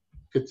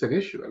it's an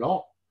issue at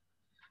all.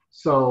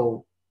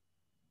 So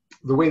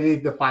the way they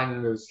define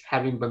it is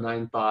having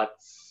benign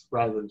thoughts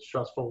rather than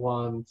stressful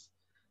ones.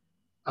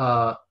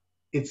 Uh,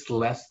 it's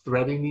less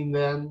threatening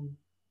then,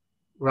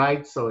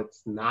 right? So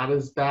it's not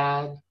as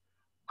bad.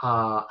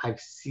 I've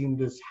seen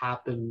this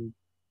happen,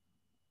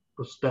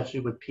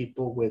 especially with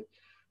people with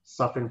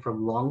suffering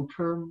from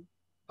long-term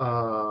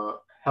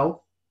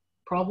health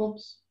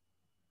problems.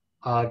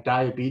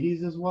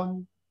 Diabetes is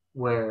one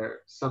where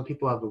some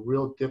people have a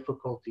real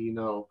difficulty,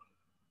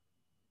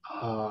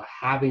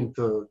 having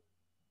to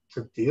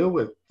deal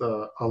with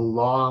a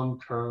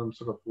long-term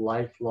sort of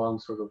lifelong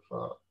sort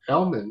of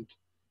ailment,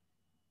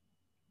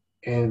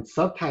 and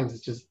sometimes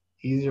it's just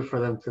easier for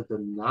them to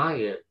deny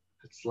it.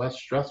 It's less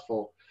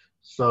stressful.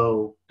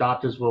 So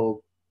doctors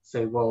will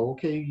say, well,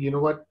 okay, you know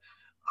what?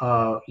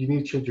 You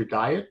need to change your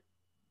diet.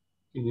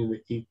 You need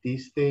to eat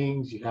these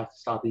things. You have to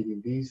stop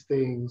eating these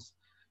things,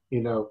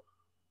 you know.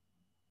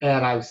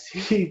 And I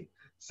see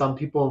some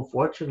people,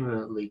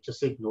 unfortunately,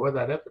 just ignore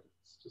that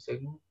evidence. Just say,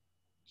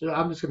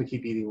 I'm just going to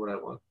keep eating what I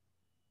want.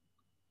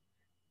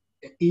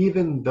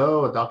 Even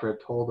though a doctor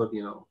had told them,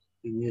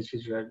 they need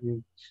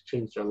to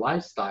change their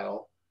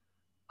lifestyle,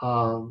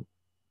 um,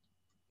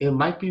 it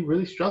might be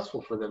really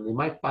stressful for them. They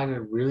might find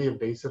it really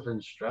invasive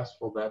and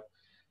stressful that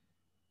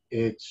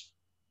it's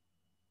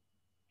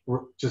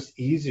just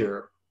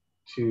easier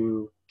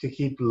to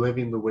keep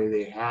living the way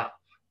they have.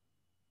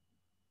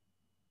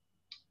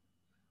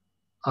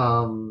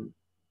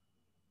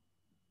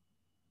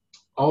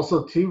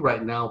 Also, too,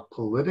 right now,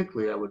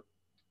 politically, I would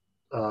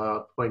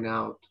point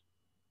out,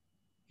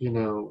 you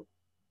know,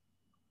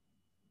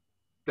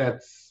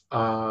 that's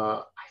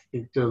I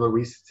think there's a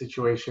recent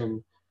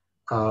situation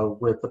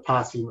with the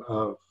passing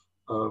of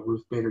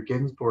Ruth Bader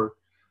Ginsburg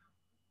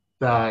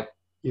that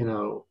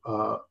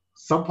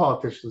some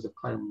politicians have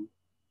claimed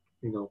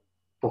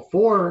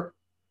before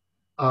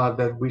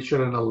that we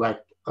shouldn't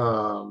elect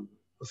a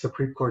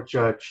Supreme Court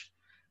judge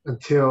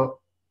until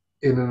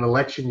in an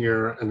election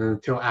year, and then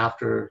until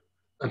after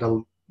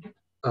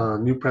a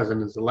new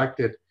president is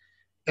elected,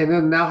 and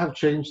then now have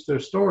changed their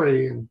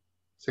story and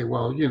say,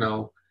 well,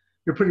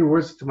 you're putting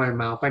words to my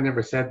mouth. I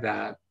never said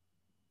that.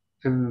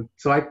 And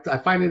so I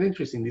find it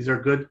interesting. These are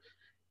good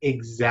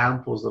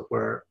examples of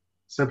where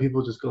some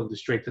people just go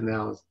straight to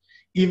denial,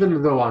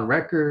 even though on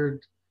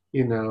record,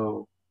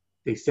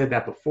 they said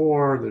that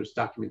before, there's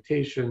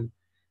documentation.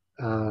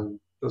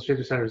 Those straight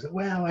deciders say,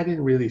 well, I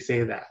didn't really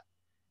say that,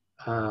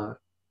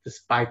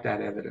 despite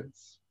that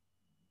evidence.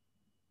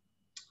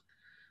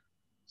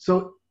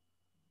 So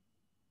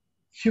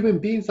human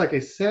beings, like I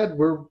said,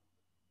 we're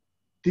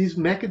these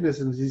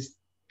mechanisms,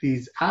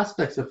 these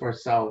aspects of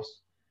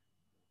ourselves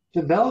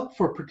developed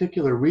for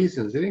particular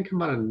reasons. They didn't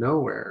come out of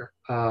nowhere.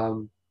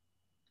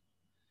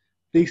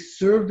 They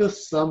served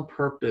us some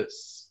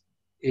purpose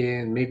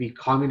in maybe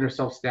calming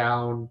ourselves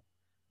down,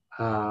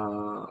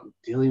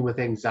 dealing with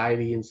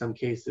anxiety in some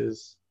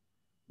cases.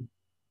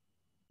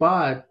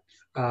 But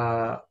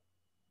I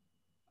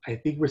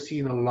think we're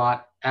seeing a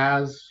lot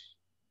as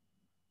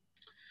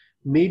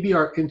maybe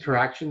our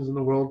interactions in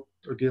the world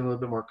are getting a little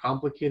bit more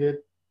complicated.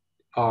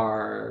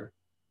 Our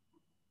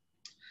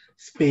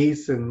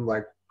space and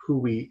like who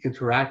we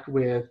interact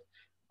with,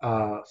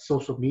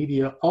 social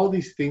media, all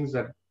these things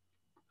that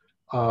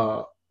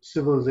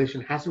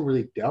civilization hasn't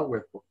really dealt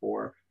with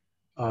before,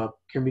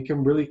 can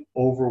become really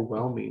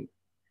overwhelming.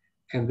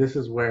 And this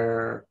is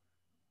where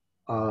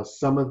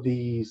some of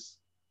these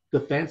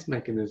defense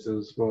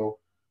mechanisms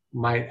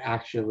might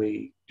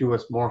actually do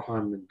us more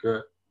harm than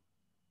good.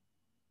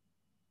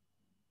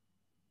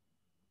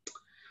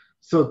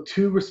 So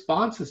two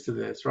responses to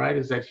this, right,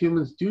 is that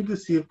humans do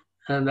deceive,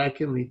 and that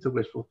can lead to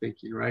wishful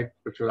thinking, right,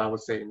 which what I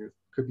was saying is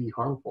could be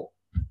harmful.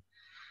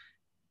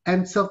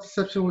 And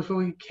self-deception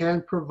wishful thinking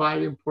can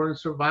provide important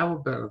survival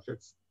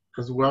benefits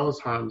as well as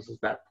harms, is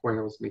that point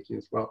I was making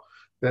as well.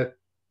 That,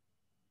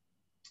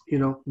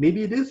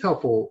 maybe it is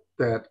helpful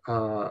that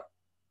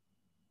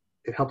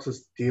it helps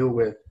us deal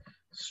with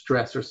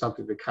stress or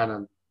something to kind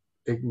of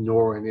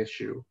ignore an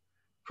issue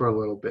for a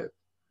little bit.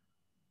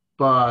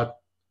 But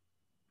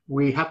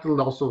we have to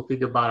also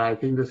think about, I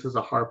think this is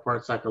a hard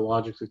part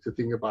psychologically, to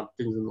think about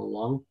things in the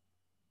long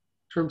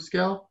term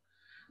scale,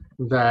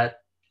 that,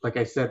 like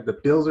I said, the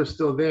bills are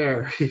still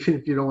there, even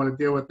if you don't want to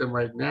deal with them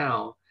right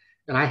now.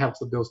 And I have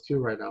some bills too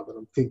right now that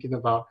I'm thinking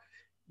about.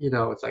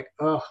 It's like,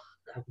 oh,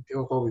 I have to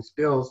deal with all these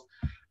bills.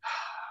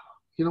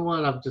 You know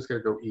what? I'm just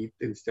gonna go eat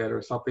instead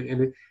or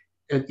something.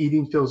 And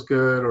eating feels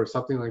good, or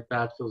something like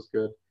that feels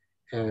good.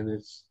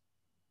 And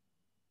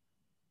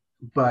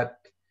but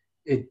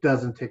it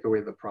doesn't take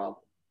away the problem.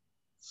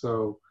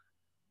 So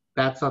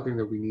that's something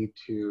that we need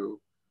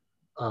to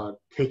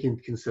take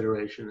into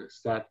consideration, is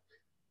that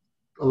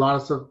a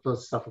lot of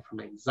us suffer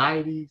from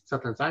anxiety.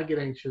 Sometimes I get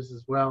anxious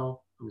as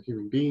well. I'm a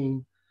human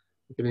being,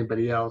 like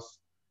anybody else.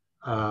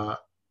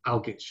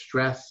 I'll get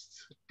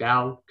stressed,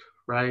 doubt,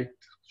 right?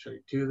 Should I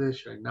do this?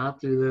 Should I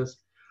not do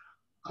this?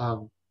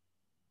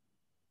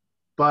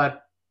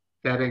 But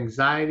that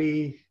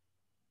anxiety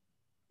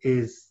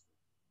is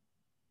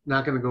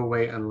not going to go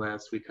away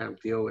unless we kind of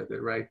deal with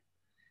it, right?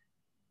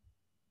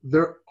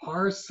 There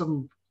are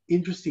some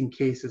interesting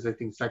cases, I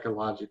think,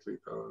 psychologically,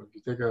 though. If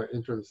you take an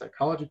intro to the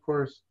psychology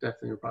course,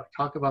 definitely we'll probably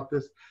talk about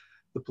this.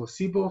 The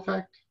placebo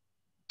effect.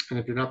 And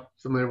if you're not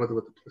familiar with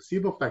what the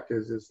placebo effect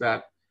is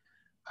that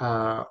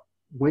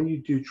when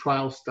you do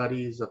trial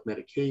studies of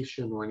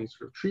medication or any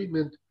sort of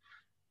treatment,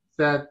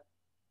 that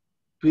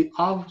we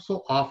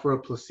also offer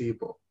a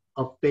placebo,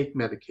 a fake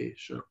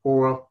medication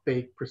or a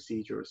fake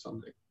procedure or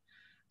something.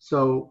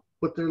 So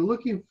what they're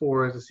looking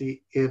for is to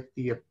see if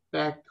the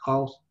effect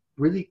also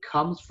really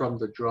comes from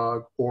the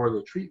drug or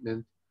the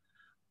treatment,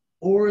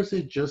 or is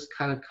it just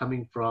kind of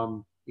coming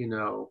from,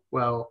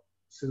 well,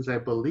 since I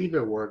believe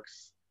it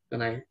works,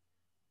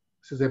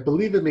 since I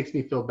believe it makes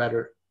me feel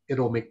better,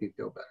 it'll make me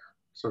feel better,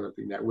 sort of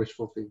thing, that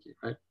wishful thinking,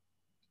 right?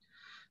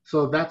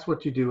 So that's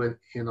what you do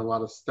in a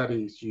lot of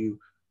studies. You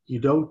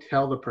don't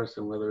tell the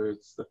person whether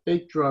it's the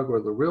fake drug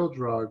or the real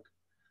drug,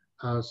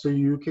 so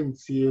you can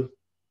see if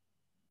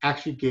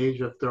actually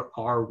gauge if there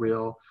are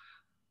real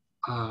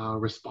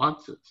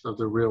responses of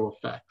the real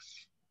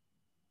effects.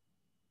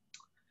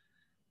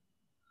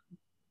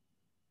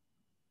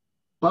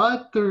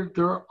 But there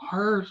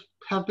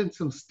have been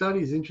some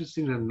studies,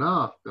 interesting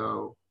enough,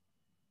 though,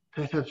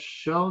 that have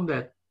shown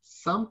that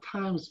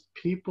sometimes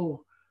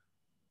people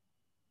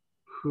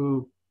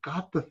who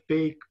got the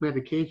fake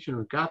medication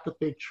or got the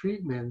fake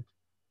treatment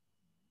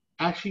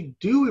actually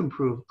do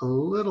improve a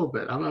little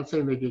bit. I'm not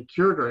saying they get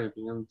cured or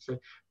anything,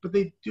 but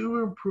they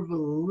do improve a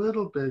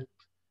little bit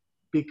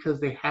because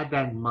they had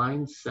that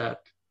mindset,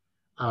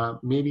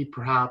 maybe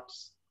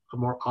perhaps a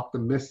more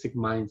optimistic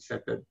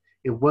mindset that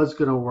it was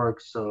going to work.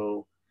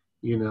 So,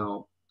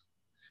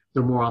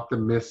 they're more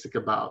optimistic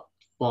about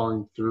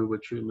following through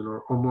with treatment,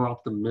 or more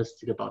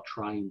optimistic about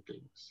trying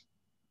things.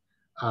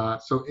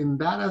 So in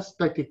that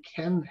aspect, it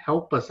can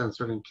help us in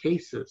certain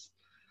cases.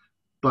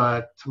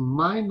 But to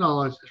my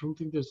knowledge, I don't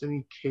think there's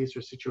any case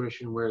or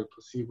situation where the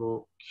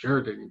placebo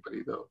cured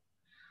anybody, though.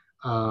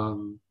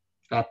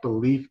 That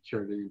belief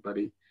cured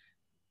anybody.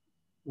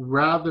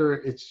 Rather,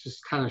 it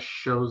just kind of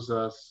shows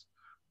us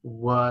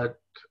what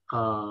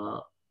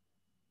the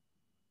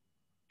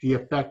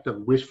effect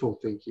of wishful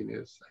thinking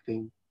is, I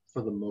think,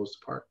 for the most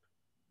part.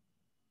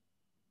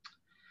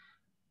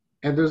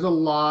 And there's a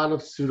lot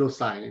of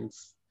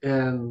pseudoscience,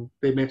 and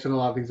they mention a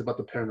lot of things about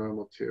the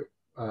paranormal too.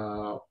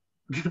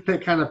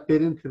 That kind of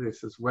fit into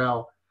this as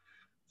well.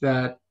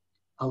 That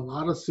a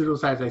lot of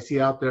pseudoscience I see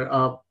out there,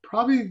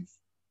 probably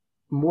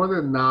more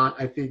than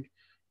not, I think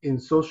in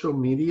social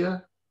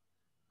media,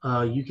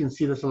 you can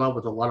see this a lot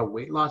with a lot of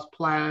weight loss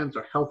plans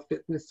or health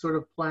fitness sort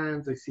of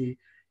plans. I see,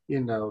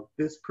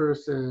 this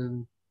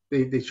person,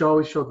 they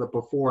always show the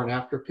before and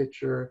after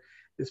picture.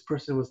 This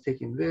person was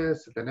taking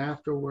this, and then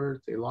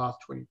afterwards they lost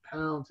 20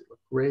 pounds. They look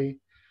great.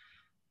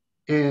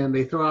 And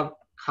they throw out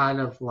kind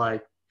of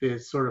like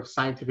this sort of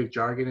scientific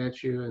jargon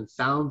at you, and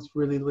sounds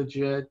really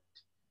legit,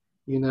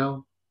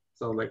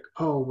 So like,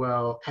 oh,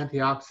 well,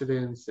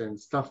 antioxidants and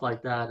stuff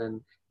like that.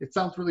 And it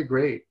sounds really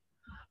great.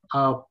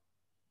 But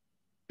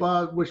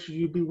what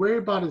you be worried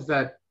about is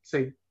that,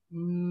 say,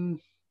 wait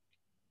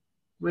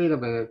a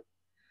minute,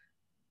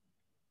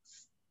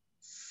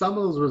 some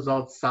of those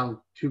results sound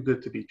too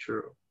good to be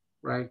true,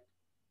 right?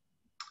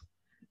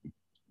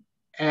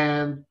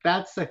 And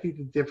that's, I think,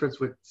 the difference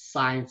with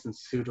science and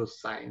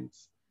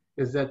pseudoscience,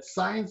 is that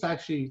science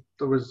actually,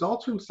 the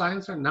results from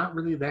science are not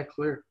really that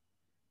clear,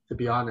 to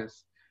be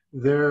honest.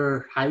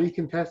 They're highly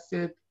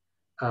contested.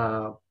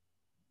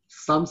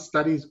 Some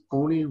studies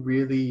only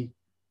really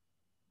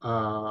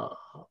can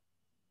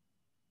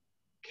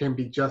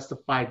be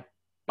justified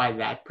by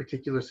that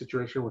particular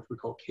situation, which we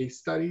call case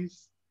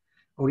studies.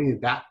 Only in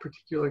that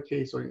particular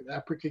case or in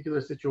that particular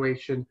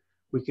situation,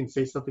 we can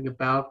say something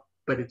about,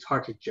 but it's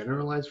hard to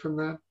generalize from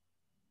that.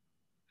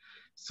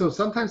 So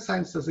sometimes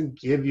science doesn't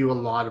give you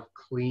a lot of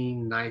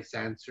clean, nice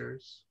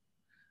answers.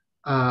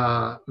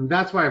 And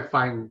that's why I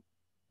find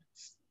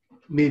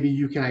maybe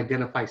you can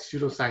identify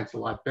pseudoscience a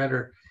lot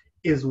better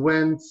is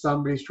when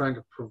somebody's trying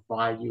to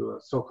provide you a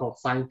so-called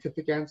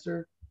scientific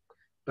answer,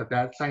 but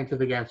that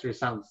scientific answer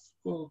sounds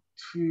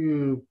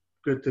too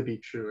good to be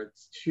true.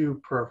 It's too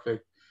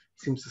perfect. It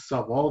seems to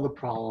solve all the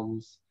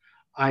problems.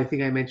 I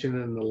think I mentioned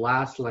in the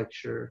last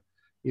lecture,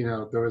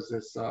 there was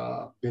this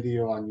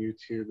video on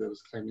YouTube that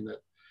was claiming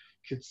that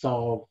could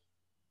solve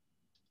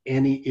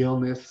any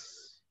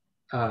illness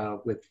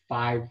with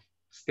 5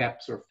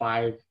 steps or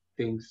 5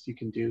 things you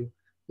can do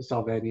to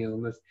solve any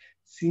illness.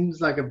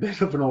 Seems like a bit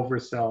of an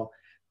oversell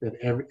that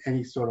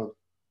any sort of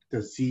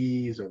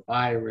disease or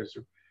virus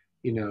or,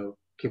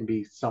 can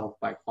be solved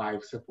by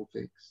 5 simple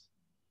things.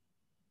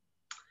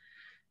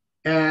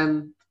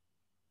 And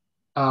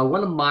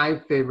one of my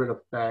favorite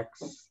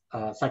effects,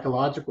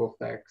 psychological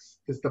effects,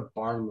 is the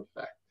Barnum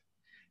effect.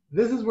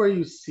 This is where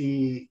you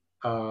see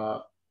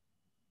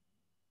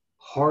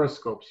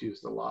horoscopes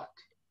used a lot.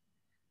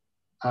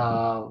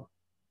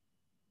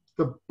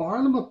 The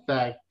Barnum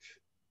effect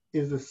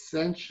is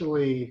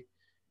essentially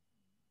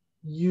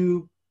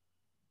you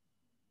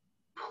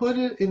put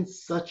it in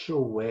such a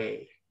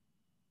way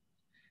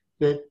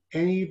that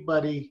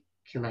anybody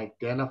can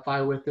identify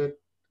with it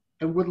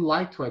and would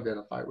like to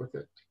identify with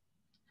it.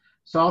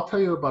 So I'll tell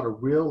you about a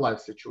real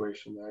life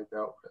situation that I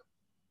dealt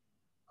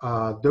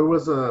with. There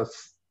was a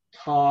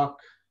talk,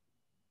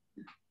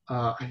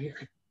 I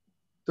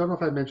don't know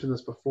if I mentioned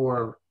this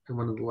before in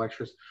one of the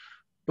lectures,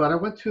 but I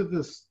went to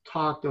this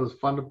talk that was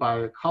funded by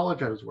a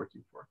college I was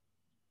working for.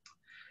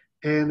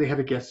 And they had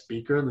a guest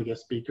speaker, and the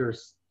guest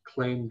speakers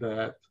claimed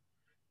that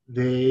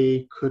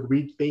they could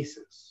read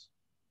faces,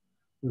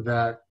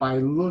 that by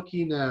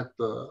looking at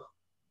the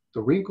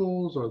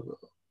wrinkles or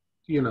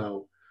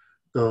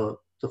the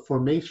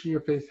formation of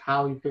your face,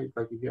 how you face,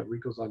 like if you have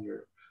wrinkles on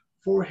your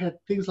forehead,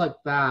 things like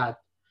that,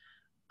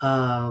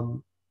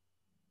 that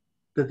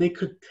they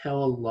could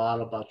tell a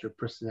lot about your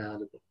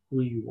personality, about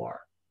who you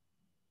are.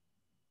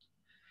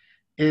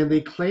 And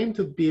they claimed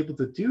to be able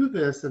to do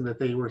this and that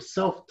they were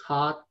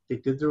self-taught. They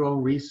did their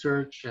own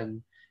research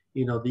and,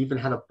 they even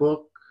had a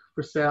book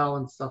for sale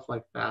and stuff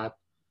like that.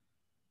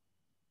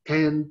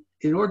 And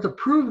in order to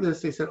prove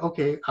this, they said,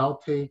 okay, I'll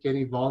take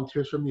any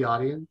volunteers from the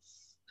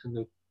audience.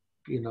 And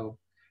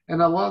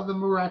and a lot of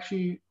them were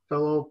actually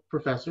fellow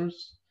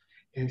professors.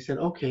 And they said,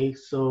 okay,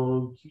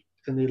 so,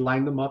 and they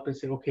lined them up and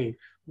said, okay,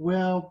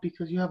 well,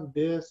 because you have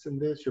this and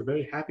this, you're a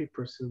very happy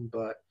person,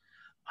 but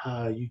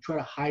you try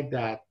to hide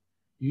that,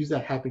 use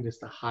that happiness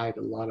to hide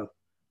a lot of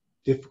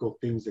difficult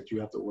things that you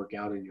have to work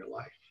out in your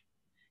life.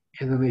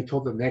 And then they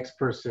told the next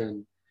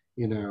person,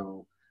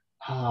 you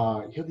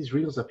have these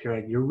wrinkles up here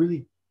and you're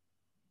really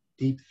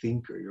deep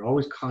thinker. You're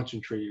always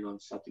concentrating on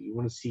something. You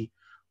want to see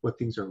what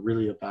things are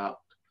really about.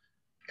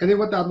 And they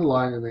went down the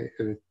line and they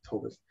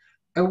told us.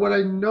 And what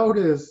I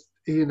noticed,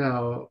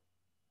 well,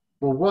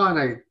 one,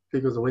 I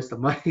think it was a waste of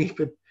money,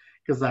 but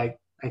because I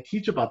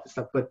teach about this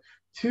stuff. But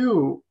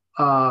two,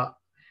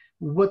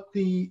 what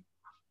the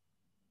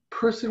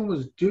person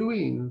was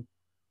doing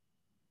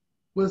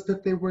was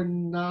that they were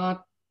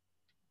not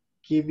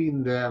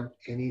giving them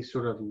any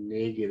sort of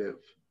negative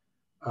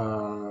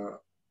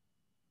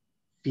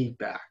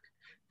feedback.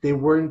 They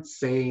weren't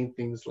saying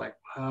things like,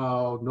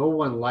 "Wow, no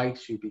one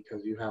likes you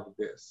because you have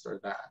this or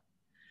that."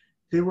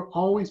 They were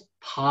always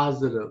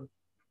positive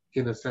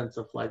in a sense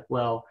of like,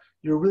 "Well,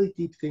 you're a really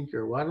deep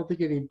thinker." Well, I don't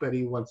think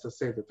anybody wants to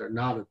say that they're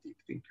not a deep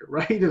thinker,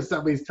 right? If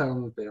somebody's telling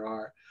them that they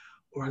are,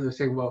 or they're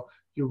saying, "Well,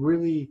 you're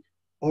really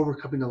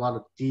overcoming a lot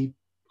of deep,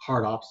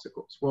 hard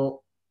obstacles."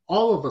 Well,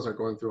 all of us are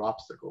going through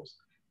obstacles,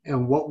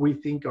 and what we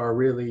think are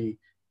really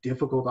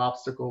difficult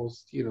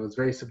obstacles, is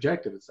very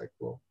subjective. It's like,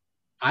 well,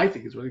 I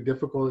think it's really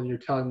difficult, and you're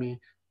telling me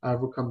I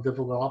overcome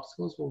difficult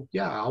obstacles. Well,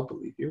 yeah, I'll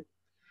believe you.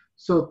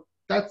 So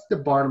that's the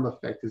Barnum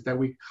effect, is that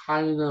we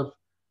kind of,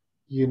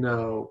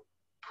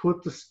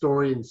 put the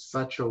story in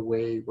such a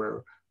way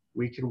where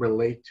we can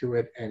relate to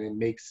it and it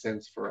makes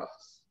sense for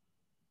us.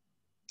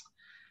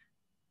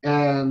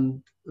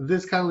 And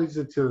this kind of leads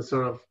into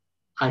sort of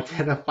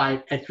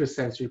identifying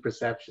extrasensory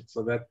perception.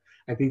 So that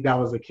I think that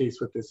was the case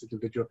with this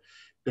individual,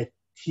 that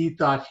he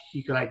thought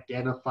he could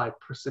identify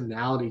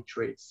personality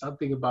traits,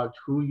 something about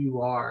who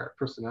you are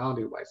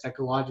personality-wise,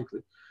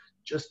 psychologically,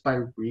 just by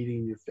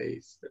reading your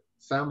face. That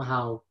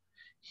somehow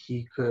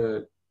he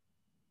could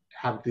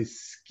have this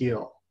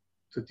skill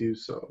to do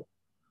so.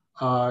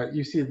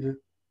 You see,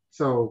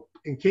 so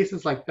in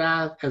cases like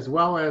that, as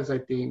well as I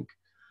think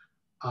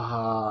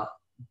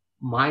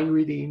mind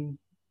reading,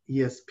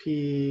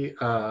 ESP,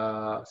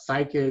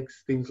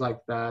 psychics, things like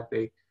that.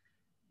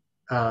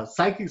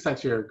 Psychics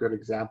actually are a good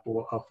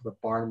example of the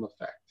Barnum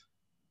effect.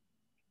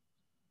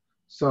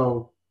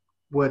 So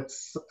what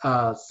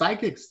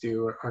psychics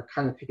do are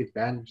kind of take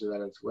advantage of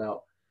that as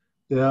well.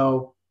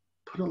 They'll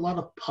put a lot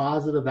of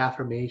positive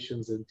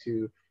affirmations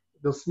into.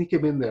 They'll sneak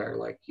them in there,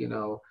 like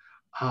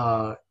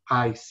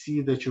I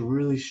see that you're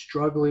really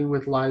struggling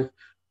with life,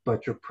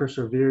 but you're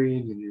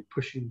persevering and you're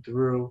pushing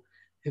through.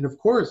 And of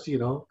course,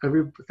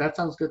 every that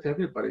sounds good to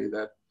everybody.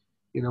 That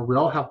we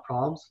all have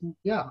problems. And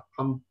yeah,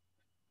 I'm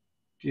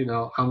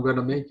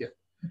gonna make it.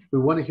 We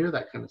want to hear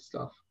that kind of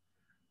stuff.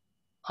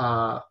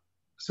 Uh,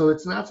 so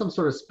it's not some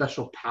sort of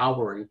special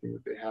power or anything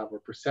that they have or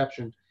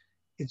perception.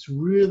 It's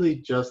really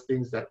just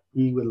things that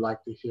we would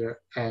like to hear,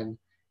 and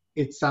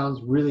it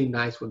sounds really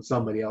nice when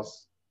somebody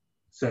else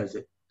says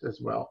it as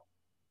well.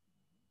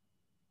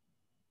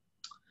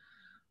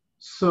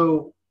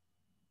 So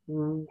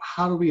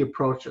how do we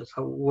approach this?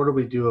 What do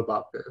we do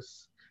about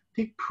this? I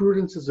think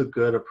prudence is a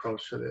good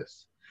approach to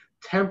this.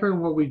 Tempering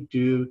what we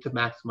do to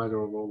maximize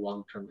our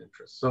long-term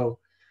interest. So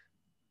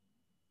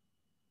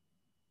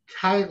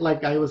kind of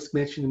like I was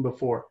mentioning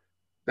before,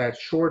 that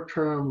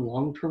short-term,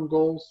 long-term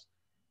goals.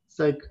 It's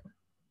like,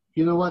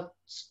 you know what?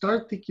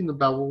 Start thinking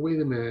about, well, wait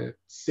a minute,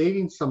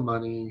 saving some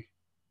money,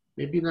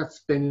 maybe not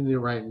spending it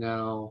right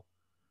now.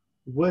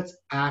 What's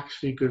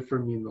actually good for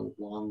me in the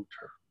long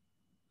term?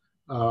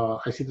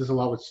 I see this a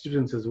lot with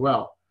students as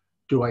well.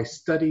 Do I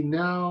study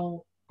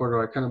now or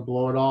do I kind of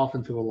blow it off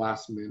until the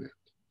last minute?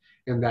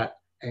 And that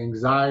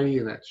anxiety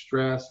and that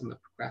stress and the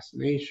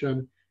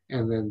procrastination,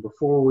 and then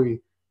before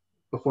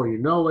you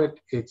know it,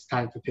 it's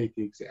time to take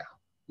the exam.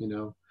 You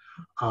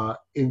know,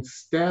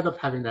 instead of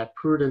having that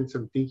prudence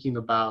and thinking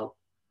about,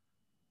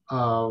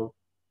 uh,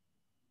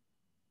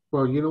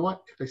 well, you know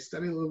what? If I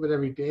study a little bit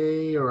every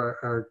day,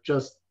 or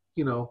just,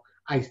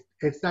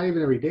 it's not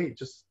even every day.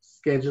 Just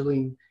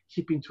scheduling,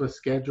 keeping to a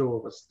schedule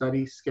of a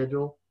study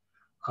schedule,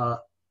 uh,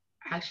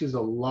 actually is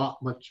a lot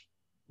much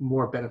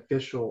more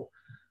beneficial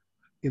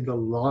in the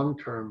long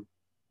term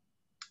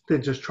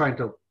than just trying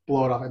to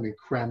blow it off and then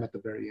cram at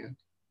the very end.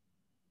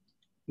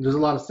 And there's a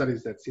lot of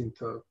studies that seem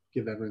to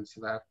give evidence to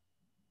that.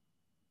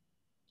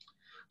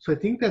 So I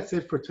think that's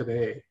it for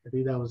today. I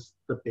think that was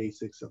the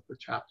basics of the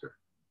chapter.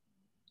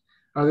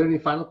 Are there any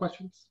final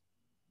questions?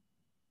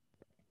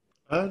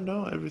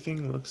 No,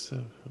 everything looks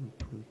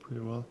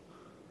pretty well.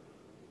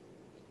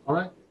 All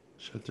right.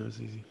 Shutter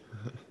is easy.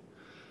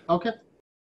 Okay.